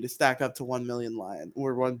to be to stack up to 1 million lions,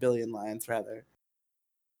 or 1 billion lions rather?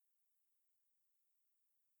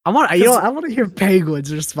 I want to hear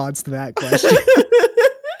Penguin's response to that question.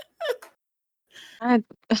 I,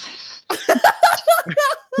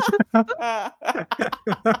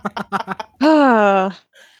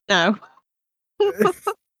 no.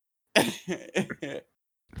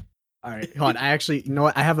 All right, hold on. I actually, you know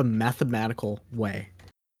what? I have a mathematical way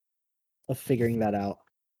of figuring that out.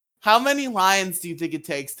 How many lions do you think it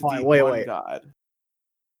takes to Hold beat on, wait, one wait. god?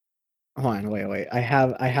 Hold on, wait. I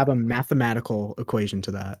have a mathematical equation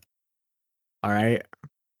to that. All right.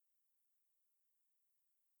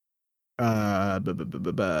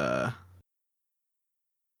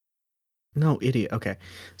 No, idiot. Okay.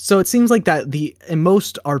 So it seems like that in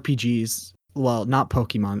most RPGs, well, not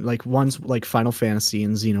Pokemon, like ones like Final Fantasy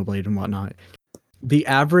and Xenoblade and whatnot, the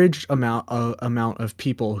average amount of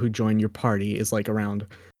people who join your party is like around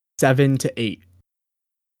 7 to 8.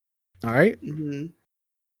 All right? Mm-hmm.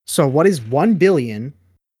 So what is 1 billion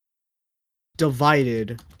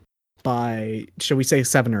divided by, shall we say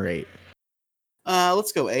 7 or 8?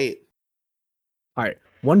 Let's go 8. All right.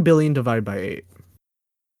 1 billion divided by 8.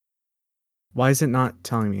 Why is it not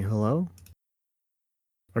telling me hello?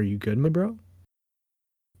 Are you good, my bro?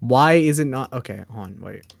 Why is it not? Okay, hold on,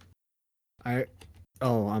 wait. I'm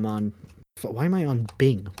on. Why am I on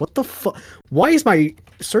Bing? What the fuck? Why is my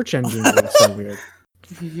search engine so weird?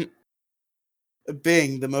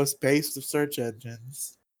 Bing, the most based of search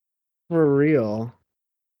engines. For real.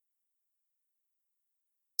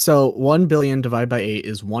 So 1 billion divided by 8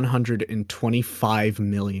 is 125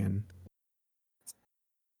 million.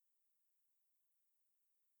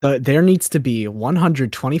 But there needs to be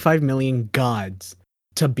 125 million gods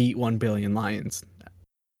to beat 1 billion lions.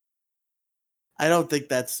 I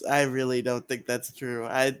really don't think that's true.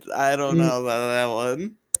 I don't know about that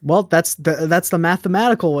one. Well, that's the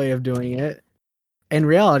mathematical way of doing it. In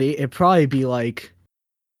reality, it'd probably be like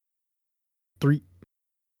 3.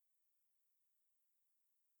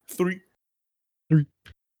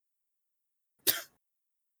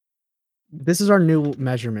 This is our new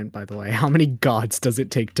measurement, by the way. How many gods does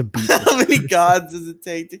it take to beat? How many gods does it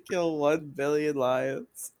take to kill 1 billion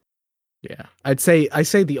lions? Yeah, I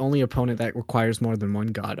say the only opponent that requires more than one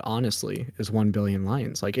god, honestly, is 1 billion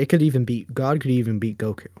lions. Like, God could even beat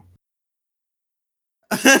Goku.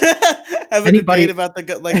 Have a debate about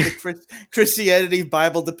the Christianity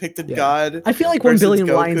Bible depicted God. I feel like 1 billion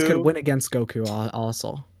lions could win against Goku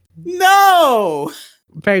also. No!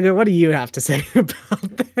 Penguin, what do you have to say about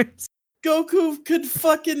this? Goku could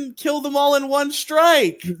fucking kill them all in one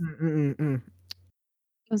strike.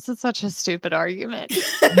 This is such a stupid argument.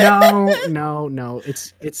 No.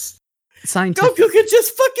 It's scientific. Goku could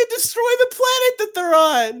just fucking destroy the planet that they're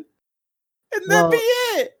on. And that'd be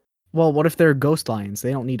it. Well, what if they're ghost lions?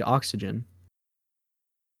 They don't need oxygen.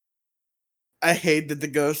 I hate that the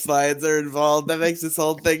ghost lions are involved. That makes this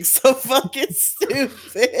whole thing so fucking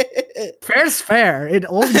stupid. Fair's fair. It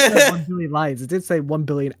only said 1 billion lions. It did say 1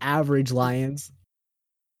 billion average lions.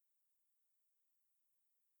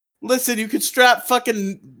 Listen, you could strap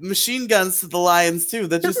fucking machine guns to the lions too.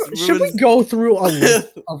 That just should we go through a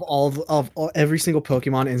list of every single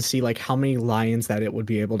Pokemon and see like how many lions that it would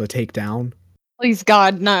be able to take down? Please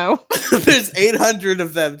God, no. There's 800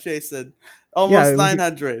 of them, Jason. Almost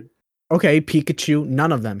 900. Okay, Pikachu,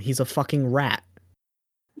 none of them. He's a fucking rat.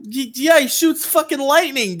 Yeah, he shoots fucking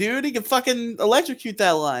lightning, dude. He can fucking electrocute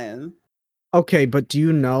that lion. Okay, but do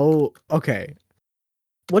you know... Okay.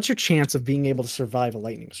 What's your chance of being able to survive a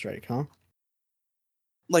lightning strike, huh?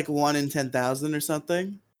 Like 1 in 10,000 or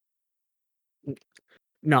something?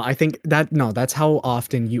 No, I think that... No, that's how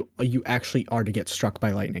often you actually are to get struck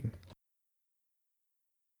by lightning.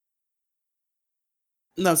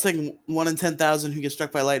 No, it's like 1 in 10,000 who get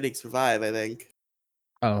struck by lightning survive, I think.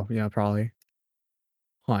 Oh, yeah, probably.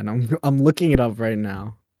 Hold on, I'm looking it up right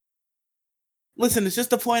now. Listen, it's just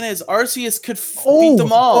the point is Arceus could beat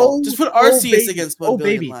them all. Just put Arceus against 1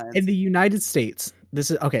 billion lions. In the United States,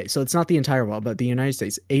 this is okay, so it's not the entire world, but the United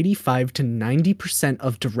States, 85 to 90%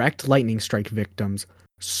 of direct lightning strike victims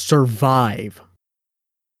survive.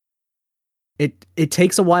 It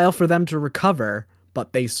takes a while for them to recover,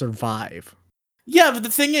 but they survive. Yeah, but the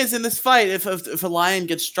thing is, in this fight, if a lion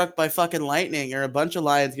gets struck by fucking lightning, or a bunch of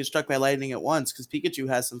lions get struck by lightning at once, because Pikachu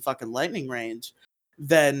has some fucking lightning range,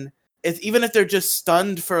 then even if they're just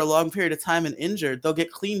stunned for a long period of time and injured, they'll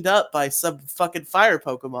get cleaned up by some fucking fire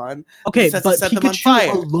Pokemon. Okay, but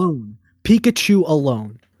Pikachu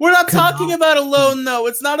alone. We're not talking about alone, though.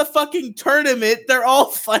 It's not a fucking tournament. They're all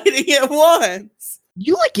fighting at once.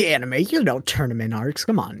 You like anime, you know tournament arcs.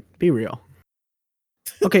 Come on, be real.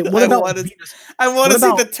 Okay, what I about want to. Venus? I want What to see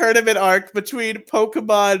about the tournament arc between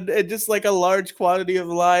Pokemon and just like a large quantity of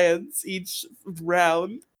lions each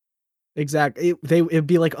round. exactly? It'd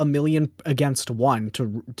be like 1,000,000 against 1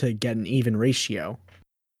 to get an even ratio.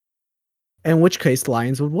 In which case, the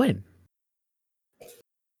Lions would win.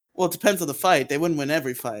 Well, it depends on the fight. They wouldn't win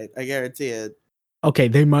every fight. I guarantee it. Okay,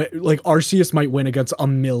 they might like Arceus might win against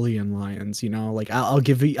 1,000,000 Lions. You know, like I'll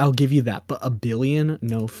give you that, but 1,000,000,000,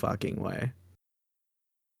 no fucking way.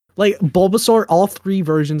 Like Bulbasaur, all 3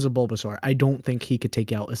 versions of Bulbasaur, I don't think he could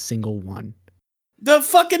take out a single one. The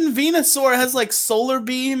fucking Venusaur has like solar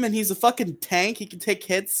beam, and he's a fucking tank. He can take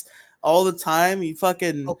hits all the time. He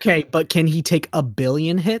fucking. Okay, but can he take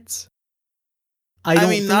 1,000,000,000 hits? I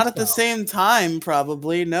don't mean, think not at so. the same time,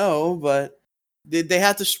 probably no, but they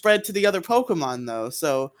have to spread to the other Pokemon though.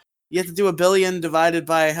 So you have to do 1,000,000,000 divided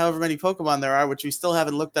by however many Pokemon there are, which we still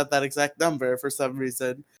haven't looked at that exact number for some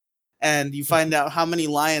reason. And you find out how many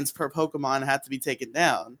lions per Pokemon have to be taken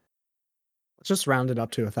down. Let's just round it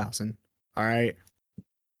up to 1,000. All right.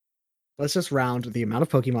 Let's just round the amount of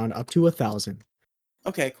Pokemon up to 1,000.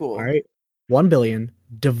 Okay, cool. All right. 1,000,000,000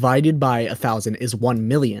 divided by 1,000 is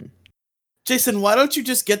 1,000,000. Jason, why don't you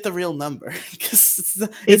just get the real number? Because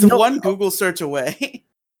it's one Google search away.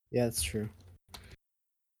 Yeah, that's true.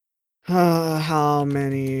 How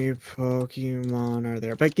many Pokemon are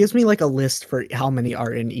there? But it gives me like a list for how many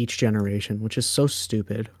are in each generation, which is so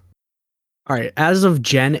stupid. All right, as of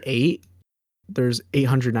Gen 8, there's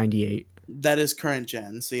 898. That is current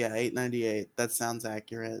gen, so yeah, 898. That sounds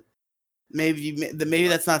accurate. Maybe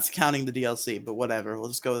that's not counting the DLC, but whatever. We'll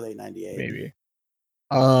just go with 898. Maybe.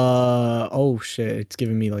 Oh shit, it's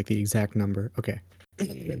giving me like the exact number. Okay.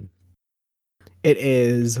 It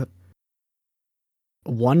is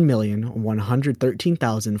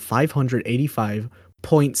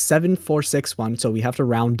 1,113,585.7461. So we have to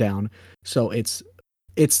round down. So it's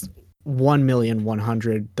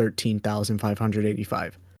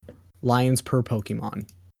 1,113,585 lions per Pokemon.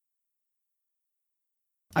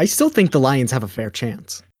 I still think the Lions have a fair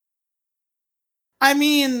chance. I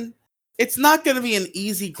mean, it's not going to be an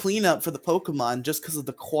easy cleanup for the Pokemon just because of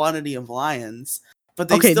the quantity of lions, but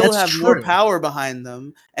they still have more power behind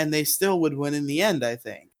them, and they still would win in the end, I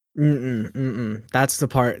think. That's the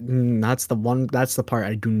part. That's the part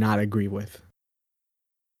I do not agree with.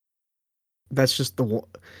 That's just the one.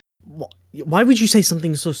 Why would you say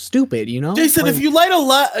something so stupid? You know, Jason, like, if you light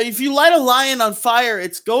a lion on fire,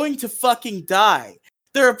 it's going to fucking die.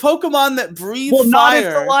 There are Pokemon that breathe fire. Well, not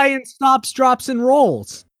if the lion stops, drops, and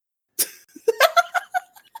rolls.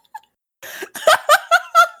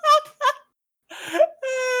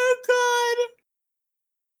 Oh god!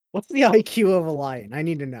 What's the IQ of a lion? I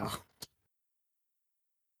need to know.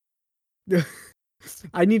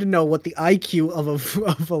 I need to know what the IQ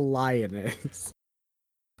of a lion is.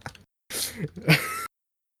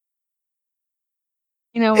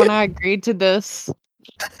 You know, when I agreed to this,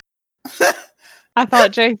 I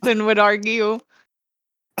thought Jason would argue,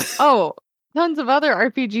 oh, tons of other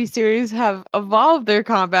RPG series have evolved their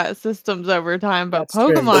combat systems over time, but That's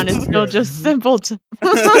Pokemon is still just simple to...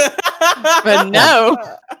 But no,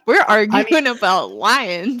 we're arguing about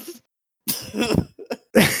lions.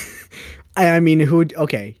 I mean,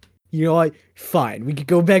 okay, you know what? Fine, we could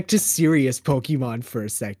go back to serious Pokemon for a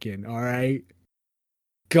second, alright?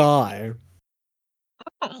 God.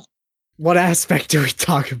 What aspect do we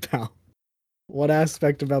talk about? What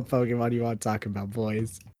aspect about Pokemon do you want to talk about,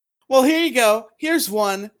 boys? Well, here you go. Here's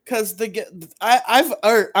one, because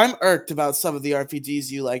I'm irked about some of the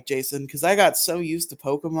RPGs you like, Jason, because I got so used to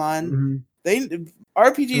Pokemon.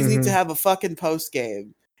 RPGs need to have a fucking post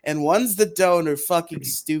game, and ones that don't are fucking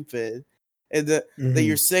stupid. And that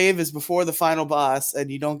your save is before the final boss,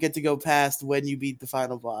 and you don't get to go past when you beat the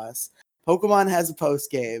final boss. Pokemon has a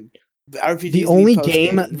post game. The only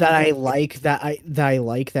game that I like that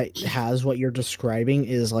has what you're describing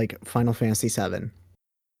is like Final Fantasy VII.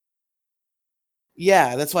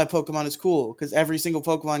 Yeah, that's why Pokemon is cool, because every single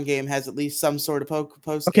Pokemon game has at least some sort of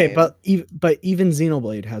post game. Okay, but even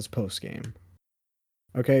Xenoblade has post game.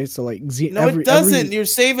 Okay, so like it doesn't. Your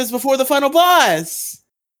save is before the final boss.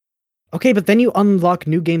 Okay, but then you unlock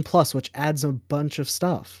New Game Plus, which adds a bunch of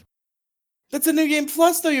stuff. That's a New Game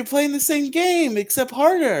Plus, though. You're playing the same game, except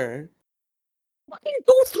harder. Why do you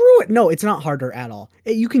go through it? No, it's not harder at all.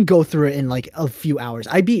 You can go through it in like a few hours.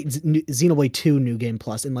 I beat Xenoblade 2 New Game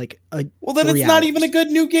Plus in like well, then it's not even a good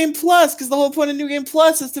New Game Plus, because the whole point of New Game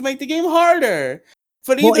Plus is to make the game harder.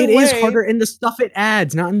 But well, it is harder in the stuff it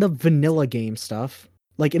adds, not in the vanilla game stuff.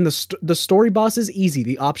 Like in the story boss is easy.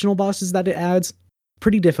 The optional bosses that it adds,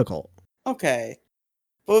 pretty difficult. Okay.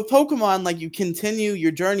 But with Pokemon, like, you continue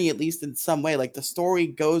your journey at least in some way. Like, the story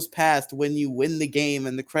goes past when you win the game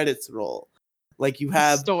and the credits roll. Like, you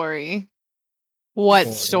have Story. What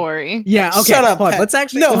story? Yeah, okay. Shut up, fine. Pet. Let's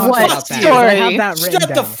actually No, talk what about that. story? I have that written Shut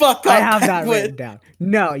down. the fuck up, I have that Penguin. written down.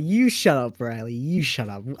 No, you shut up, Riley. You shut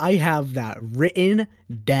up. I have that written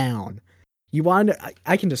down. You want?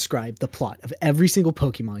 I can describe the plot of every single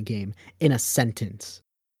Pokemon game in a sentence.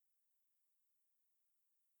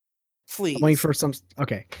 Please. I'm waiting for some.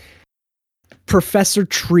 Okay. Professor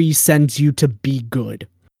Tree sends you to be good.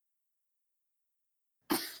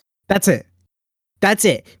 That's it. That's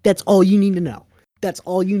it. That's all you need to know. That's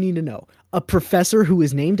all you need to know. A professor who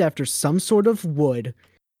is named after some sort of wood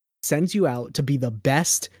sends you out to be the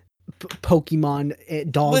best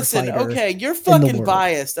Pokemon dog Listen, fighter. okay, you're the fucking world.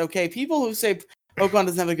 biased, okay? People who say Pokemon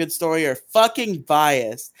doesn't have a good story are fucking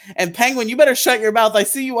biased. And Penguin, you better shut your mouth. I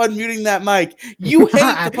see you unmuting that mic. You hate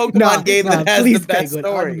the Pokemon game that has please, the best Penguin,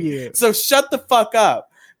 story. unmute. So shut the fuck up.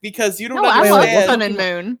 Because you don't No, I love understand. Sun and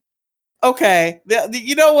Moon. Okay,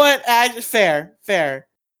 you know what? Fair.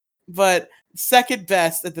 But second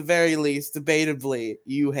best at the very least, debatably,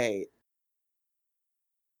 you hate.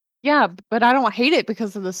 Yeah, but I don't hate it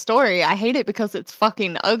because of the story. I hate it because it's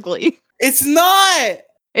fucking ugly. It's not!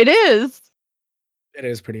 It is. It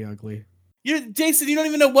is pretty ugly. Jason, you don't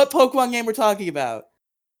even know what Pokemon game we're talking about.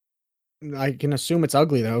 I can assume it's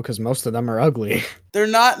ugly though, because most of them are ugly. They're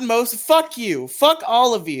not most. Fuck you. Fuck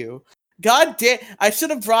all of you. God damn. I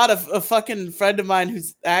should have brought a fucking friend of mine who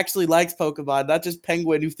actually likes Pokemon, not just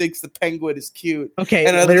Penguin who thinks the penguin is cute. Okay,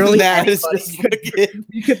 And other literally than that, it's anybody just could- fucking...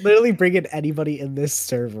 you could literally bring in anybody in this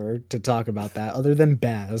server to talk about that, other than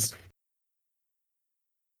Baz.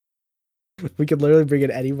 We could literally bring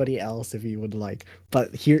in anybody else if you would like, but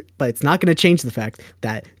it's not going to change the fact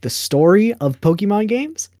that the story of Pokemon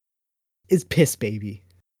games is piss baby.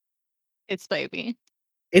 It's baby.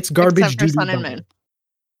 It's garbage. Except for doo-doo Sun and garbage. Moon.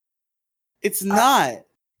 It's not.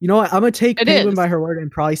 You know what? I'm gonna take It Penguin is. by her word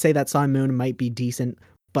and probably say that Sun and Moon might be decent,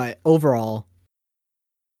 but overall,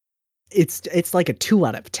 it's like a 2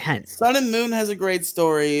 out of 10. Sun and Moon has a great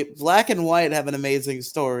story. Black and White have an amazing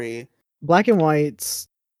story. Black and White's,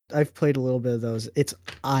 I've played a little bit of those. It's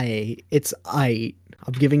I.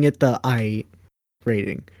 I'm giving it the I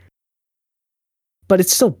rating. But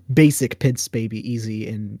it's still basic piss baby, easy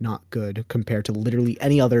and not good compared to literally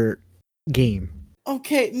any other game.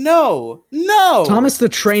 Okay, no. Thomas the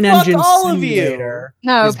Train Fuck Engine all of you. Simulator.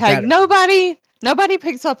 No, is Peg. better. Nobody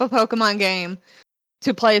picks up a Pokemon game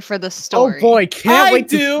to play for the story. Oh boy, can't I wait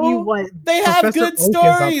to do. see what They have Professor good Oak is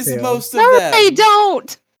up stories, to. most of No, them. they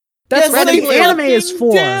don't. That's Yes, what they the anime is fucking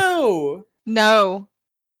for. do. No.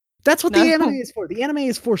 That's what No. the anime is for. The anime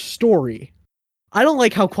is for story. I don't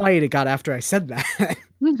like how quiet it got after I said that.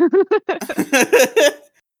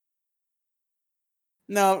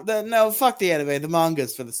 No, fuck the anime. The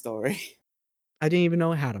manga's for the story. I didn't even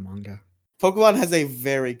know it had a manga. Pokemon has a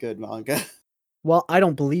very good manga. Well, I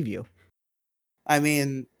don't believe you. I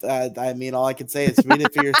mean, all I can say is read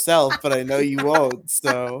it for yourself, but I know you won't.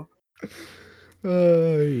 So,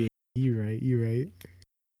 Yeah, you're right.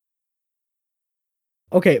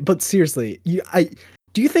 Okay, but seriously,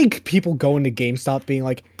 do you think people go into GameStop being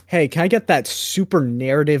like, "Hey, can I get that super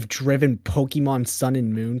narrative-driven Pokemon Sun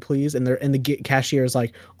and Moon, please?" And the cashier is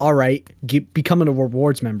like, "All right, becoming a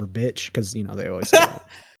rewards member, bitch," because you know they always say that.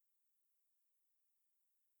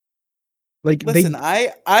 Like, listen,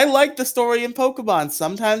 I like the story in Pokemon.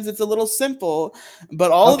 Sometimes it's a little simple, but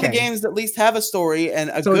all of the Okay. games at least have a story, and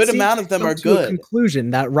a So it good seems amount of to them come are to a good. conclusion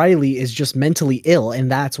that Riley is just mentally ill,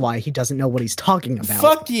 and that's why he doesn't know what he's talking about.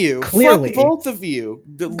 Fuck you. Clearly. Fuck both of you.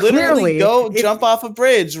 Literally Clearly, go if- jump off a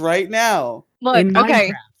bridge right now. Look, In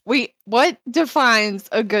okay. Minecraft. What defines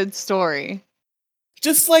a good story?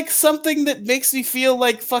 Just like something that makes me feel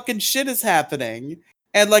like fucking shit is happening.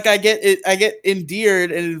 And like I get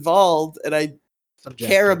endeared and involved, and I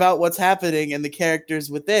care about what's happening and the characters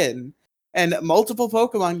within. And multiple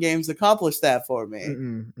Pokemon games accomplish that for me.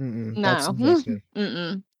 That's No. subjective.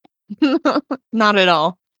 Mm-mm. Not at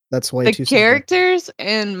all. That's way The too characters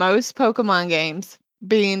in most Pokemon games,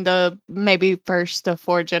 being the maybe first of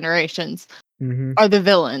 4 generations, Mm-hmm. are the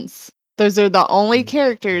villains. Those are the only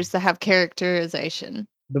characters that have characterization.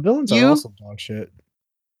 The villains are You- also dog shit.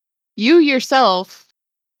 You yourself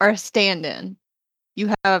are a stand-in.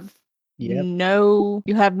 You have Yep. no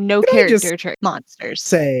Can I character just trait. Monsters.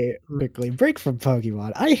 Say quickly, break from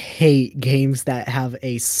Pokemon. I hate games that have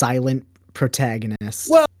a silent protagonist.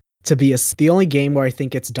 Well- The only game where I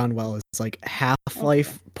think it's done well is like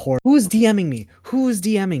Half-Life Port. Who's DMing me?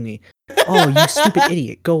 Oh, you stupid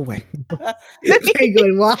idiot! Go away.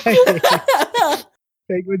 Penguin, why?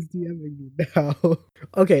 Penguin's DMing me now.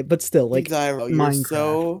 Okay, but still, like Gyro, you're Minecraft.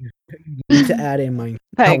 so. You need to add in Minecraft.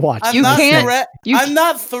 Hey, Now watch. I'm You not can't- threat. you I'm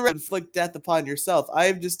not threat. Inflict death upon yourself. I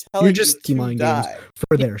am just telling You're just you to mind games die.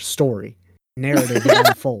 for their story, narrative that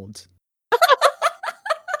unfolds.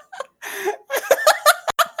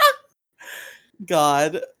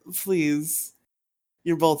 God, please.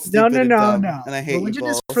 You're both No, stupid no, and no, dumb, no. and I hate Religion you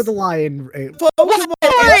is both. for the lion. Pokemon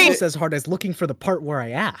Sorry. Almost as hard as looking for the part where I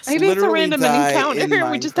asked. Maybe it's a literally random die encounter.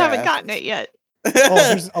 in We just haven't Minecraft. gotten it yet. Oh,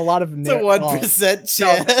 there's a lot of It's a 1%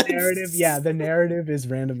 chance. the narrative. Yeah, the narrative is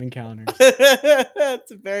random encounters.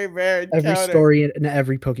 It's a very rare encounter. Every story in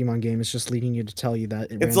every Pokemon game is just leading you to tell you that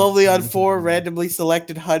It's only on 4 randomly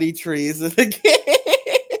selected honey trees in the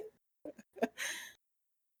game.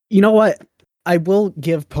 You know what? I will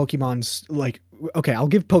give Pokemon's I'll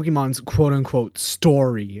give Pokemon's quote unquote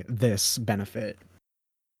story this benefit.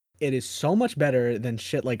 It is so much better than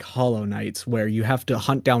shit like Hollow Knights, where you have to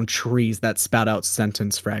hunt down trees that spout out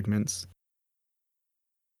sentence fragments.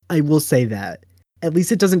 I will say that. At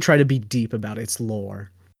least it doesn't try to be deep about its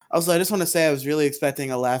lore. Also, I just want to say I was really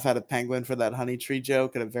expecting a laugh out of Penguin for that honey tree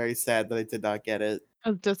joke, and I'm very sad that I did not get it.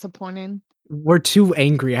 That's disappointing. We're too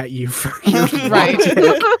angry at you for your Right.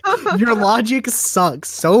 logic. Your logic sucks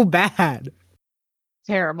so bad.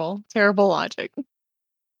 Terrible. Terrible logic.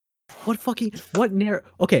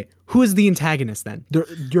 Okay, who is the antagonist then?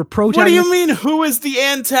 Your protagonist. What do you mean? Who is the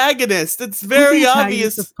antagonist? It's Who's very the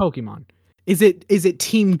antagonist obvious. of Pokemon. Is it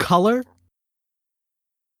Team Color?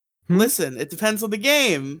 Listen, it depends on the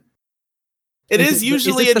game. It Is is it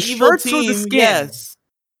usually the an evil shirts or the team. skins? Yes.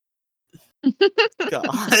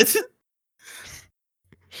 God.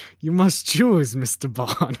 You must choose, Mr.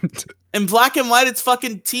 Bond. In Black and White, it's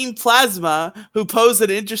fucking Team Plasma who pose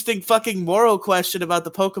an interesting fucking moral question about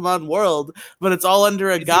the Pokemon world, but it's all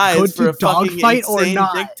under a Is it guise good for to a fucking dogfight or insane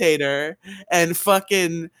not? dictator, and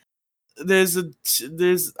fucking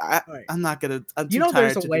Right. I'm not gonna. I'm too You know,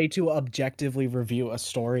 tired there's a to way to objectively review a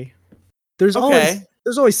story. There's Okay.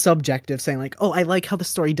 always subjective, saying like, oh, I like how the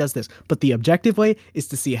story does this. But the objective way is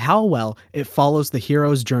to see how well it follows the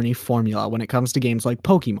hero's journey formula when it comes to games like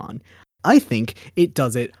Pokemon. I think it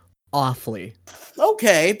does it awfully.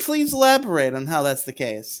 Okay, please elaborate on how that's the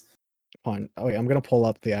case. Oh wait, I'm gonna pull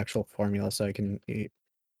up the actual formula so I can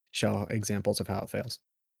show examples of how it fails.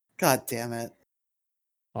 God damn it.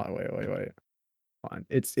 Oh wait. Hold on.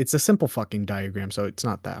 It's a simple fucking diagram, so it's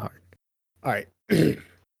not that hard. All right.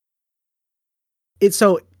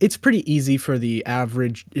 It's pretty easy for the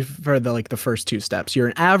first two steps. You're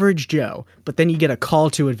an average Joe, but then you get a call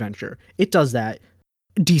to adventure. It does that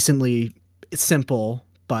decently simple,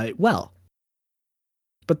 but well.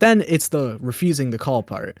 But then it's the refusing the call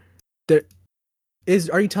part.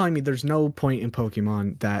 Are you telling me there's no point in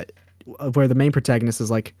Pokemon that where the main protagonist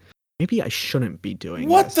is like, maybe I shouldn't be doing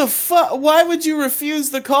What this? the fuck? Why would you refuse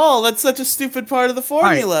the call? That's such a stupid part of the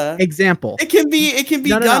formula. Example. It can be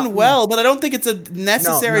done well, but I don't think it's a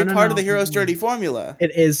necessary part of the hero's journey formula. It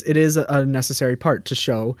is a necessary part to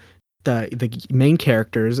show the main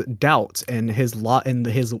character's doubts and his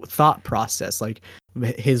thought process, like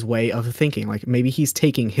his way of thinking. Like maybe he's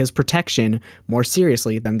taking his protection more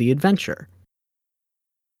seriously than the adventure.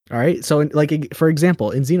 All right, so like for example,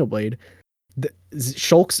 in Xenoblade,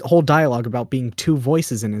 Shulk's whole dialogue about being two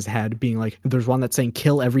voices in his head, being like, there's one that's saying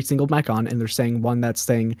kill every single Mechon, and there's saying one that's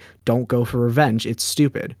saying don't go for revenge. It's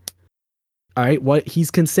stupid. All right, what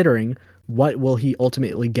he's considering, what will he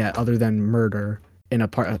ultimately get other than murder in a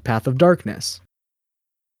path of darkness?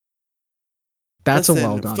 That's a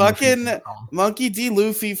well done. Fucking Monkey D.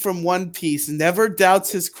 Luffy from One Piece never doubts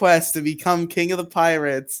his quest to become king of the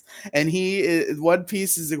pirates, and One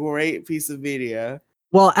Piece is a great piece of media.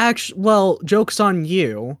 Well, joke's on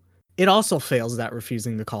you. It also fails that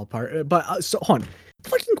refusing the call part. But so hold on.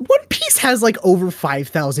 Fucking One Piece has like over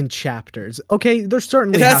 5,000 chapters. Okay, there's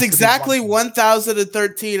certainly it has exactly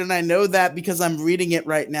 1,013, and I know that because I'm reading it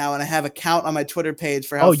right now, and I have a count on my Twitter page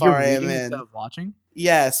for how far I am in. Instead of watching?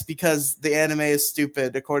 Yes, because the anime is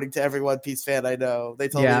stupid, according to every One Piece fan I know. They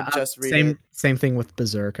told me to just read it. Same thing with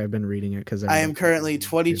Berserk. I've been reading it because I am currently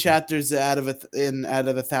 20 chapters out of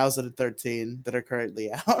 1,013 that are currently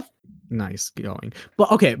out. Nice going.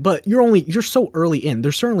 But you're so early in.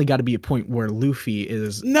 There's certainly got to be a point where Luffy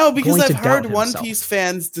is because I've heard One himself. Piece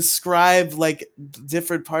fans describe like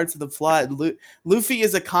different parts of the plot. Luffy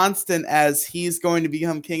is a constant as he's going to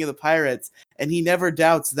become king of the pirates, and he never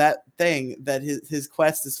doubts that thing that his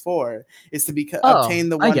quest is for, is to obtain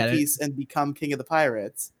the One Piece and become king of the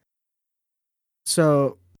pirates.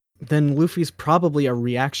 So then Luffy's probably a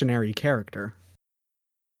reactionary character.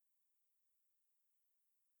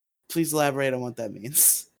 Please elaborate on what that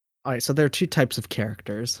means. All right, so there are two types of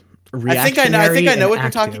characters: I think I know. I think reactionary I know and what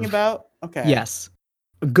you're talking active. about. Okay. Yes.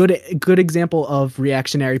 A good example of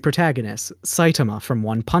reactionary protagonist, Saitama from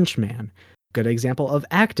One Punch Man. Good example of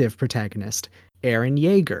active protagonist, Eren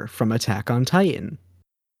Yeager from Attack on Titan.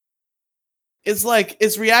 It's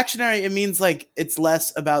reactionary. It means like it's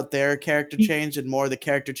less about their character He- change and more the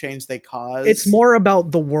character change they cause. It's more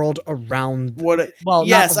about the world around. what. Well, not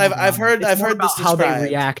Yes, the world I've around them. heard It's I've more heard this about how they described.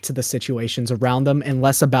 react to the situations around them, and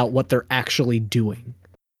less about what they're actually doing.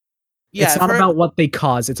 Yeah, It's I've not heard, about what they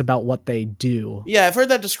cause; it's about what they do. Yeah, I've heard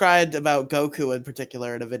that described about Goku in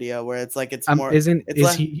particular in a video where it's like it's more. Isn't It's is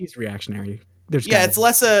less. he's reactionary? There's Yeah, gotta it's be.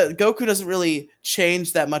 less a Goku doesn't really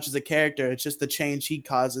change that much as a character. It's just the change he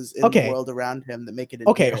causes in the Okay. world around him that make it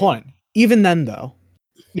Okay, endearing. hold on. Even then, though,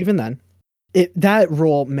 that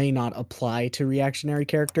rule may not apply to reactionary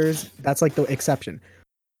characters. That's like the exception.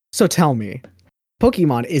 So tell me,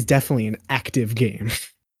 Pokemon is definitely an active game.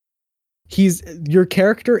 Your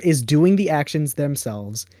character is doing the actions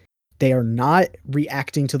themselves. They are not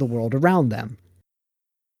reacting to the world around them.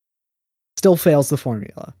 Still fails the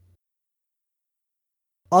formula.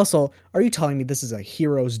 Also, are you telling me this is a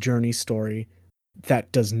hero's journey story that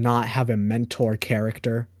does not have a mentor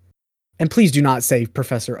character? And please do not say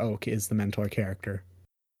Professor Oak is the mentor character.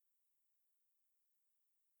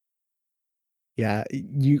 Yeah,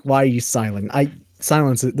 why are you silent?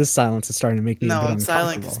 This silence is starting to make me a No, bit I'm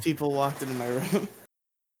silent because uncomfortable. people walked into my room.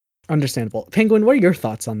 Understandable. Penguin, what are your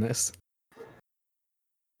thoughts on this?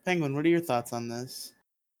 Penguin, what are your thoughts on this?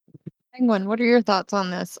 Penguin, what are your thoughts on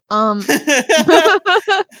this?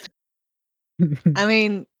 I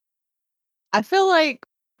mean, I feel like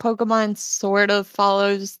Pokemon sort of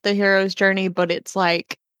follows the hero's journey, but it's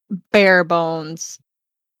like bare bones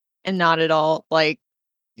and not at all. Like,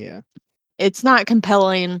 Yeah. it's not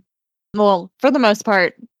compelling. Well, for the most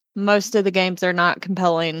part, most of the games are not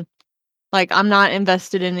compelling. Like, I'm not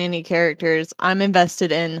invested in any characters. I'm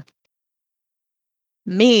invested in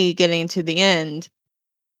me getting to the end.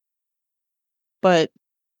 But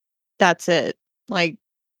that's it. Like,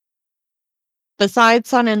 besides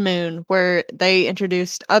Sun and Moon, where they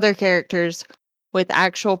introduced other characters with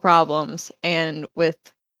actual problems and with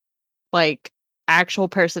like actual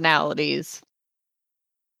personalities,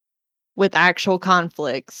 with actual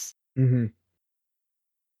conflicts. Mm-hmm.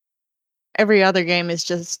 Every other game is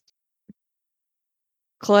just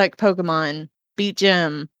collect Pokemon, beat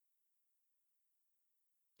gym,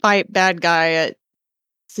 fight bad guy at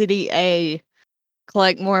City A,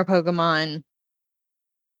 collect more Pokemon,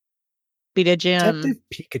 beat a gym. Detective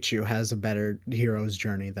Pikachu has a better hero's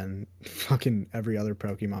journey than fucking every other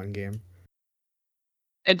Pokemon game.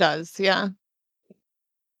 It does, yeah.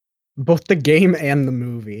 Both the game and the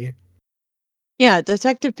movie. Yeah,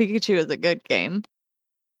 Detective Pikachu is a good game.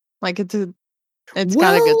 Like it's got a good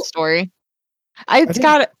Well, story. It's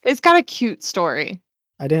got a cute story.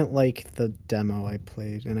 I didn't like the demo I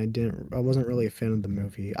played, and I wasn't really a fan of the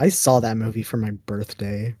movie. I saw that movie for my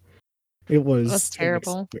birthday. It was That's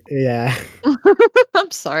terrible. Yeah.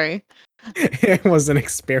 I'm sorry. It was an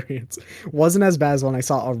experience. Wasn't as bad as when I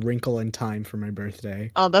saw A Wrinkle in Time for my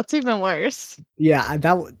birthday. Oh, that's even worse. Yeah,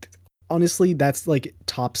 honestly, that's like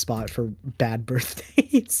top spot for bad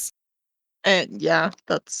birthdays. And yeah,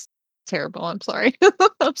 that's terrible. I'm sorry.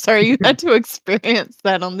 I'm sorry you had to experience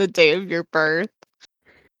that on the day of your birth.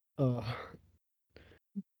 Ugh.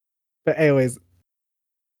 But anyways,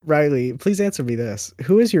 Riley, please answer me this: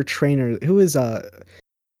 who is your trainer? Who is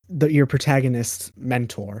your protagonist's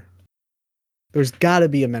mentor? There's got to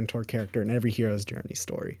be a mentor character in every hero's journey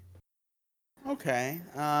story. Okay.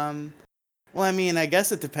 Well, I mean, I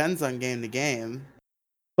guess it depends on game to game.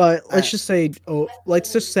 But let's just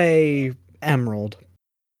say Emerald.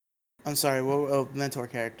 I'm sorry. What mentor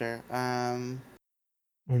character? Oh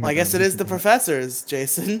Well, I guess it is the professors,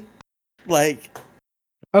 Jason. Like,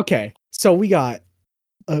 okay, so we got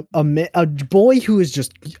a boy who is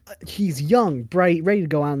he's young, bright, ready to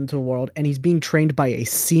go out into the world, and he's being trained by a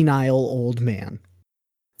senile old man.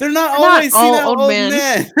 they're not They're always not all senile old old men.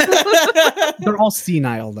 men. They're all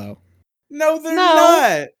senile though. No, they're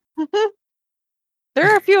No. not. There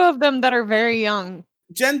are a few of them that are very young.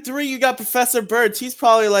 Gen 3, you got Professor Birch. He's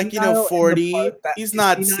probably like, Senile in the 40. part that- He's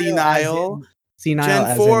not senile. Senile Gen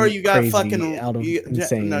as 4, in you got crazy, fucking out of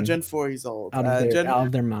insane. No, Gen 4, he's old. out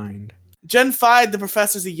of their mind. Gen 5, the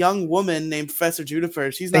professor's a young woman named Professor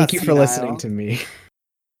Juniper. She's not Thank you for senile. listening to me.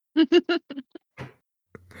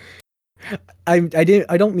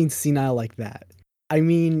 I don't mean senile like that. I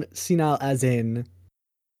mean senile as in.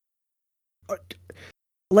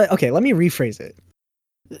 Let me rephrase it.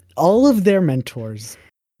 All of their mentors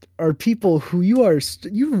are people who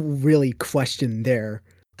you really question their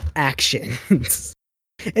actions.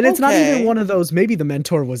 And it's not even Okay. one of those, maybe the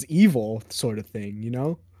mentor was evil sort of thing, you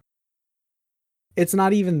know? It's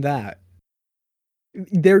not even that.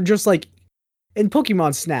 They're just like, in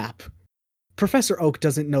Pokemon Snap, Professor Oak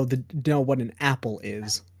doesn't know what an apple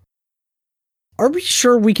is. Are we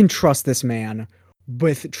sure we can trust this man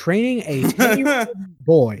with training a 10-year-old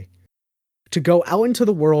boy to go out into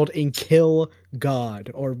the world and kill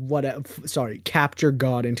God or capture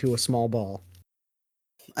God into a small ball?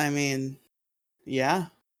 I mean, yeah.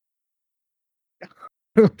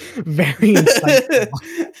 Very insightful.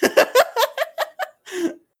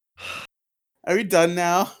 Are we done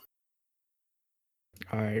now?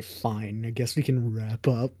 All right, fine. I guess we can wrap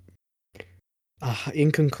up.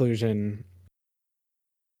 In conclusion,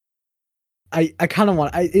 I kind of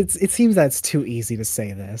want. It seems that it's too easy to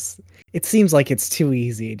say this. It seems like it's too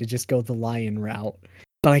easy to just go the lion route,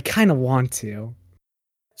 but I kind of want to.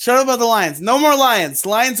 Shut up about the lions. No more lions.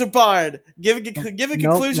 Lions are barred. Give a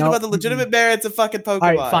conclusion about the legitimate merits of fucking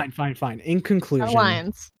Pokemon. All right, fine. In conclusion,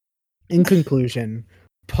 lions.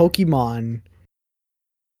 Pokemon.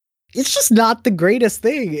 It's just not the greatest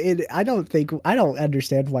thing. I don't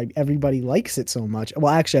understand why everybody likes it so much.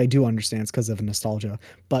 Well, actually, I do understand. It's because of nostalgia,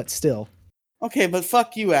 but still. Okay, but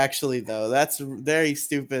fuck you, actually, though. That's very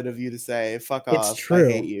stupid of you to say. Fuck off. It's true.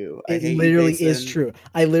 I hate you. I It hate literally you, is true.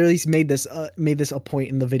 I literally made this a point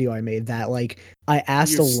in the video I made that like I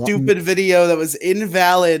asked Your a lot. stupid video that was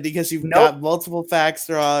invalid because you've Nope. got multiple facts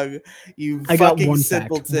wrong. You I got fucking one fact.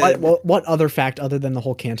 simpleton. What other fact other than the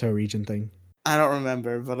whole Kanto region thing? I don't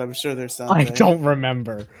remember, but I'm sure there's I something. don't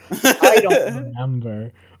remember. I don't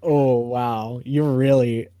remember. Oh wow, you're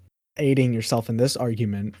really aiding yourself in this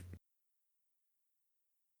argument.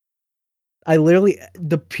 I literally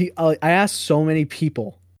I asked so many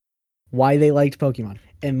people why they liked Pokemon,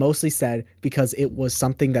 and mostly said because it was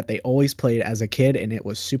something that they always played as a kid, and it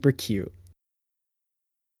was super cute.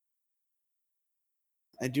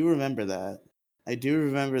 I do remember that. I do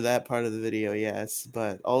remember that part of the video, yes.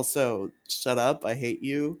 But also, shut up. I hate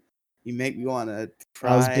you. You make me want to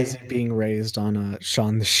cry. I was busy being raised on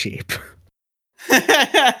Shaun the Sheep.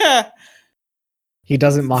 He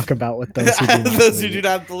doesn't mock about with those who do not those who bleed. do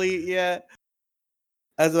not bleed. Yeah,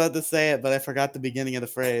 I was about to say it, but I forgot the beginning of the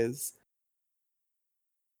phrase.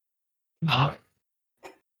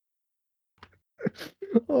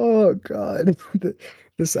 Oh god,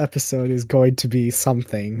 this episode is going to be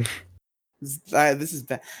something. This is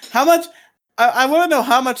bad. How much? I want to know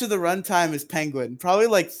how much of the runtime is Penguin. Probably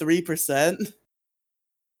like 3%.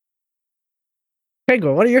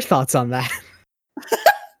 Penguin, what are your thoughts on that?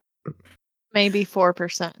 Maybe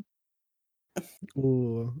 4%.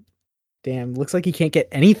 Ooh, damn! Looks like you can't get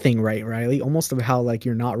anything right, Riley. Almost of how like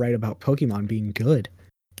you're not right about Pokemon being good.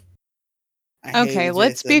 I hate Okay, you,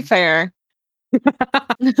 let's be Jason. fair.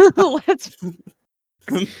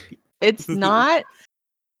 It's not.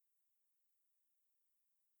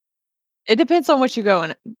 It depends on what you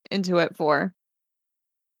go into it for.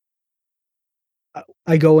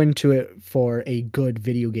 I go into it for a good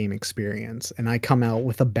video game experience, and I come out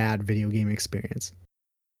with a bad video game experience.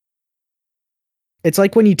 It's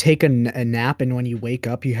like when you take a nap, and when you wake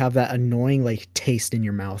up, you have that annoying like taste in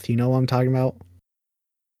your mouth. You know what I'm talking about?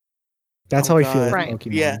 That's how I feel with Right.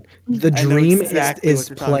 Pokemon. Yeah. The I know dream exactly is what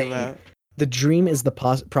you're talking playing. about. The dream is the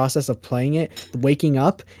process of playing it. Waking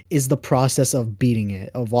up is the process of beating it,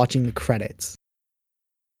 of watching the credits.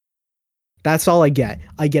 That's all I get.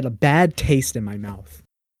 I get a bad taste in my mouth.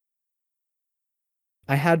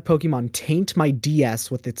 I had Pokemon taint my DS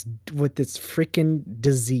with its freaking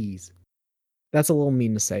disease. That's a little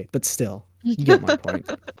mean to say, but still, you get my point.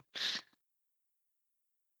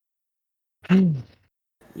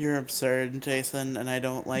 You're absurd, Jason, and I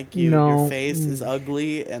don't like you. No. Your face is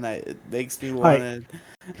ugly, and it makes me Alright. want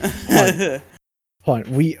to. Hold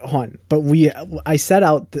on. But I set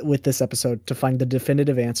out with this episode to find the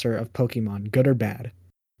definitive answer of Pokemon, good or bad.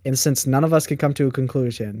 And since none of us can come to a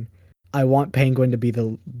conclusion, I want Penguin to be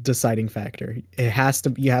the deciding factor. You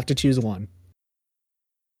have to choose one.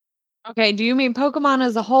 Okay, do you mean Pokemon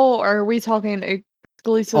as a whole, or are we talking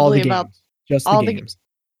exclusively All the about games. Just all the the games.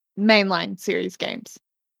 mainline series games?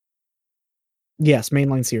 Yes,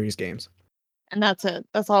 mainline series games. And that's it.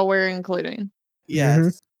 That's all we're including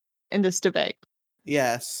Yes. in this debate,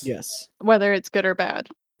 Yes. Yes. whether it's good or bad.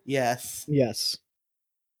 Yes. Yes.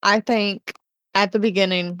 I think at the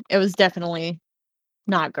beginning, it was definitely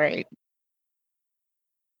not great.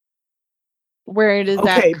 Where it is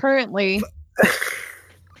Okay. at currently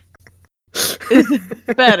is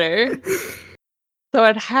better. So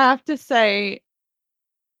I'd have to say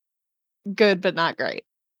good, but not great.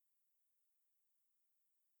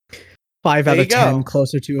 5 There out you of 10, go.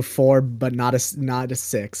 closer to a 4, but not a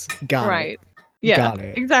 6. Got Right. it. Yeah. Got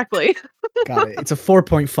it. Exactly. Got it. It's a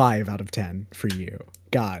 4.5 out of 10 for you.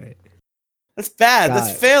 Got it. That's bad. Got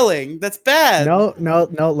That's it. failing. That's bad. No.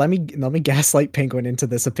 Let me gaslight Penguin into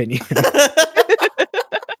this opinion.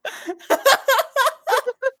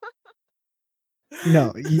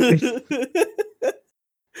 No.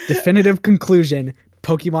 Definitive conclusion: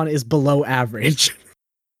 Pokemon is below average.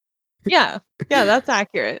 Yeah. Yeah, that's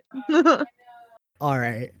accurate. All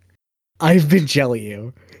right. I've been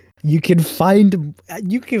jELeeoo. You can find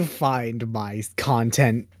my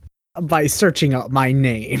content by searching up my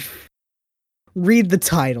name. Read the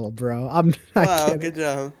title, bro. I'm not Wow, kidding. good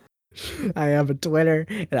job. I have a Twitter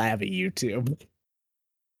and I have a YouTube.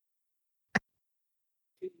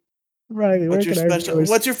 Right. What's your special?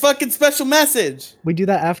 What's your fucking special message? We do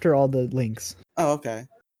that after all the links. Oh, okay.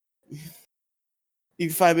 You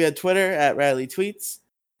can find me on Twitter at Riley Tweets,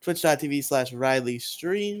 twitch.tv/Riley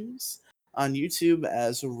Streams, on YouTube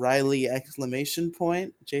as Riley !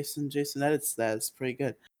 Jason edits that. It's pretty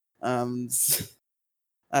good.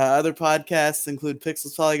 Other podcasts include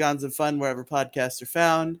Pixels, Polygons, and Fun wherever podcasts are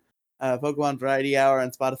found. Pokemon Variety Hour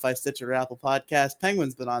on Spotify, Stitcher, or Apple Podcasts.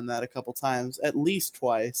 Penguin's been on that a couple times, at least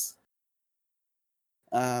twice.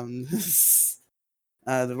 The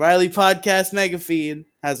Riley Podcast Mega Feed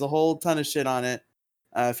has a whole ton of shit on it.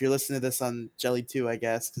 If you're listening to this on jELeeoo, I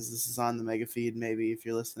guess, because this is on the Mega Feed, maybe, if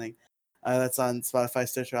you're listening. That's on Spotify,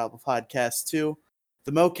 Stitcher, Apple Podcasts, too.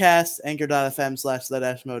 The MoCast,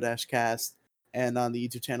 anchor.fm/the-mo-cast, and on the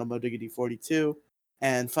YouTube channel, MoDiggity42.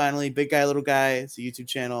 And finally, Big Guy, Little Guy. It's a YouTube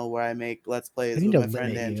channel where I make Let's Plays with my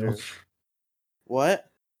friend Andrew. What?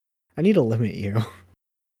 I need to limit you.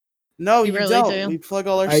 No, you really don't. do. We plug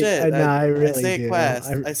all our shit. I really I say do. it fast.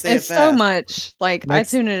 I say It's it fast. so much. Like, I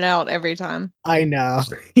tune it out every time. I know.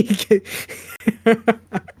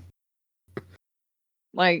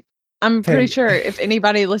 Like, I'm pretty sure if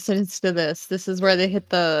anybody listens to this is where they hit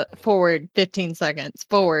the forward 15 seconds.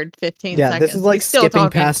 Forward 15 seconds. Yeah, this is like He's still skipping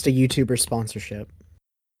talking. past a YouTuber sponsorship.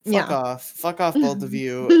 Fuck off, both of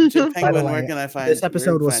you. Penguin, where can I find this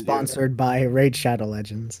episode was find sponsored by Raid Shadow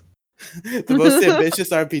Legends. The most ambitious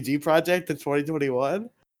RPG project in 2021.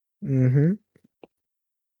 Mm-hmm.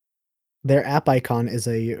 Their app icon is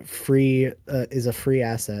a free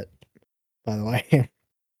asset, by the way.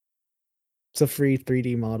 It's a free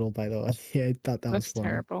 3D model, by the way. Yeah, I thought that was That's fun.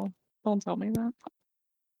 terrible. Don't tell me that.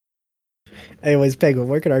 Anyways, Penguin,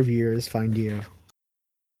 where can our viewers find you?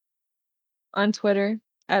 On Twitter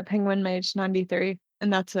at penguinmage93,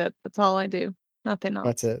 and that's it. That's all I do. Nothing else.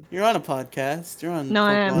 That's it. You're on a podcast. You're on. No,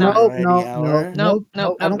 I am No, not. no, Hour. no.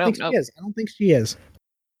 Nope, I don't nope, think nope. she is. I don't think she is.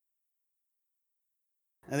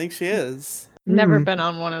 I think she is. Never been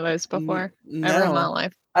on one of those before ever in my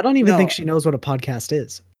life. I don't even think she knows what a podcast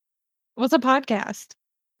is. What's a podcast?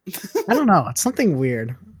 I don't know. It's something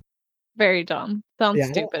weird. Very dumb. Sounds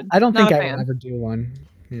stupid. I don't Not think a I fan. would ever do one.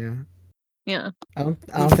 Yeah. Yeah. I don't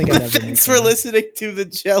think I'd ever. Thanks for listening to the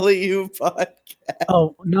jELeeoo podcast.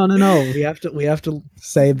 Oh, no. We have to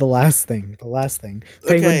say the last thing.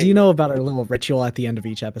 Penguin, do you know about our little ritual at the end of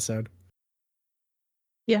each episode?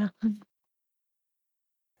 Yeah.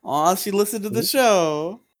 Aw, she listened to the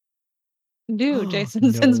show. Dude,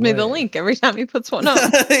 Jason sends me the link every time he puts one up.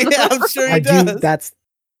 Yeah, I'm sure he does.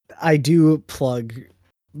 I do plug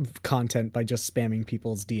content by just spamming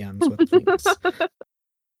people's DMs with links.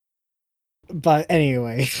 But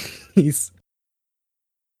anyway,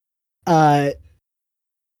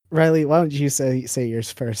 Riley, why don't you say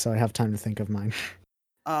yours first so I have time to think of mine?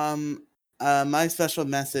 My special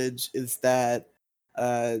message is that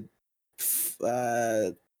Hey,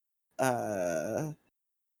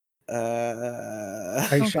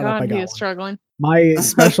 shut up, I got he one. is struggling. My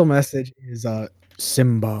special message is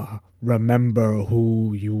Simba, remember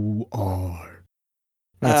who you are.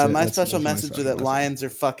 My special message is that lions are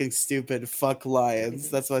fucking stupid. Fuck lions.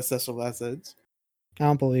 That's my special message. I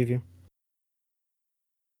don't believe you.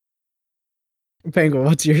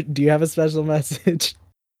 Penguin, do you have a special message?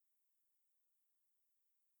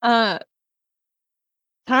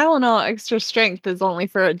 Tylenol extra strength is only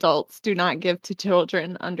for adults. Do not give to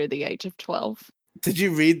children under the age of 12. Did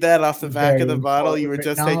you read that off the back of the bottle? You were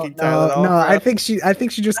just taking Tylenol. No, I think she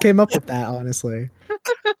just came up with that, honestly.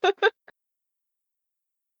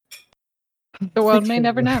 The world may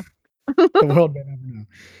never know. The world may never know.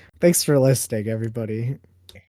 Thanks for listening, everybody.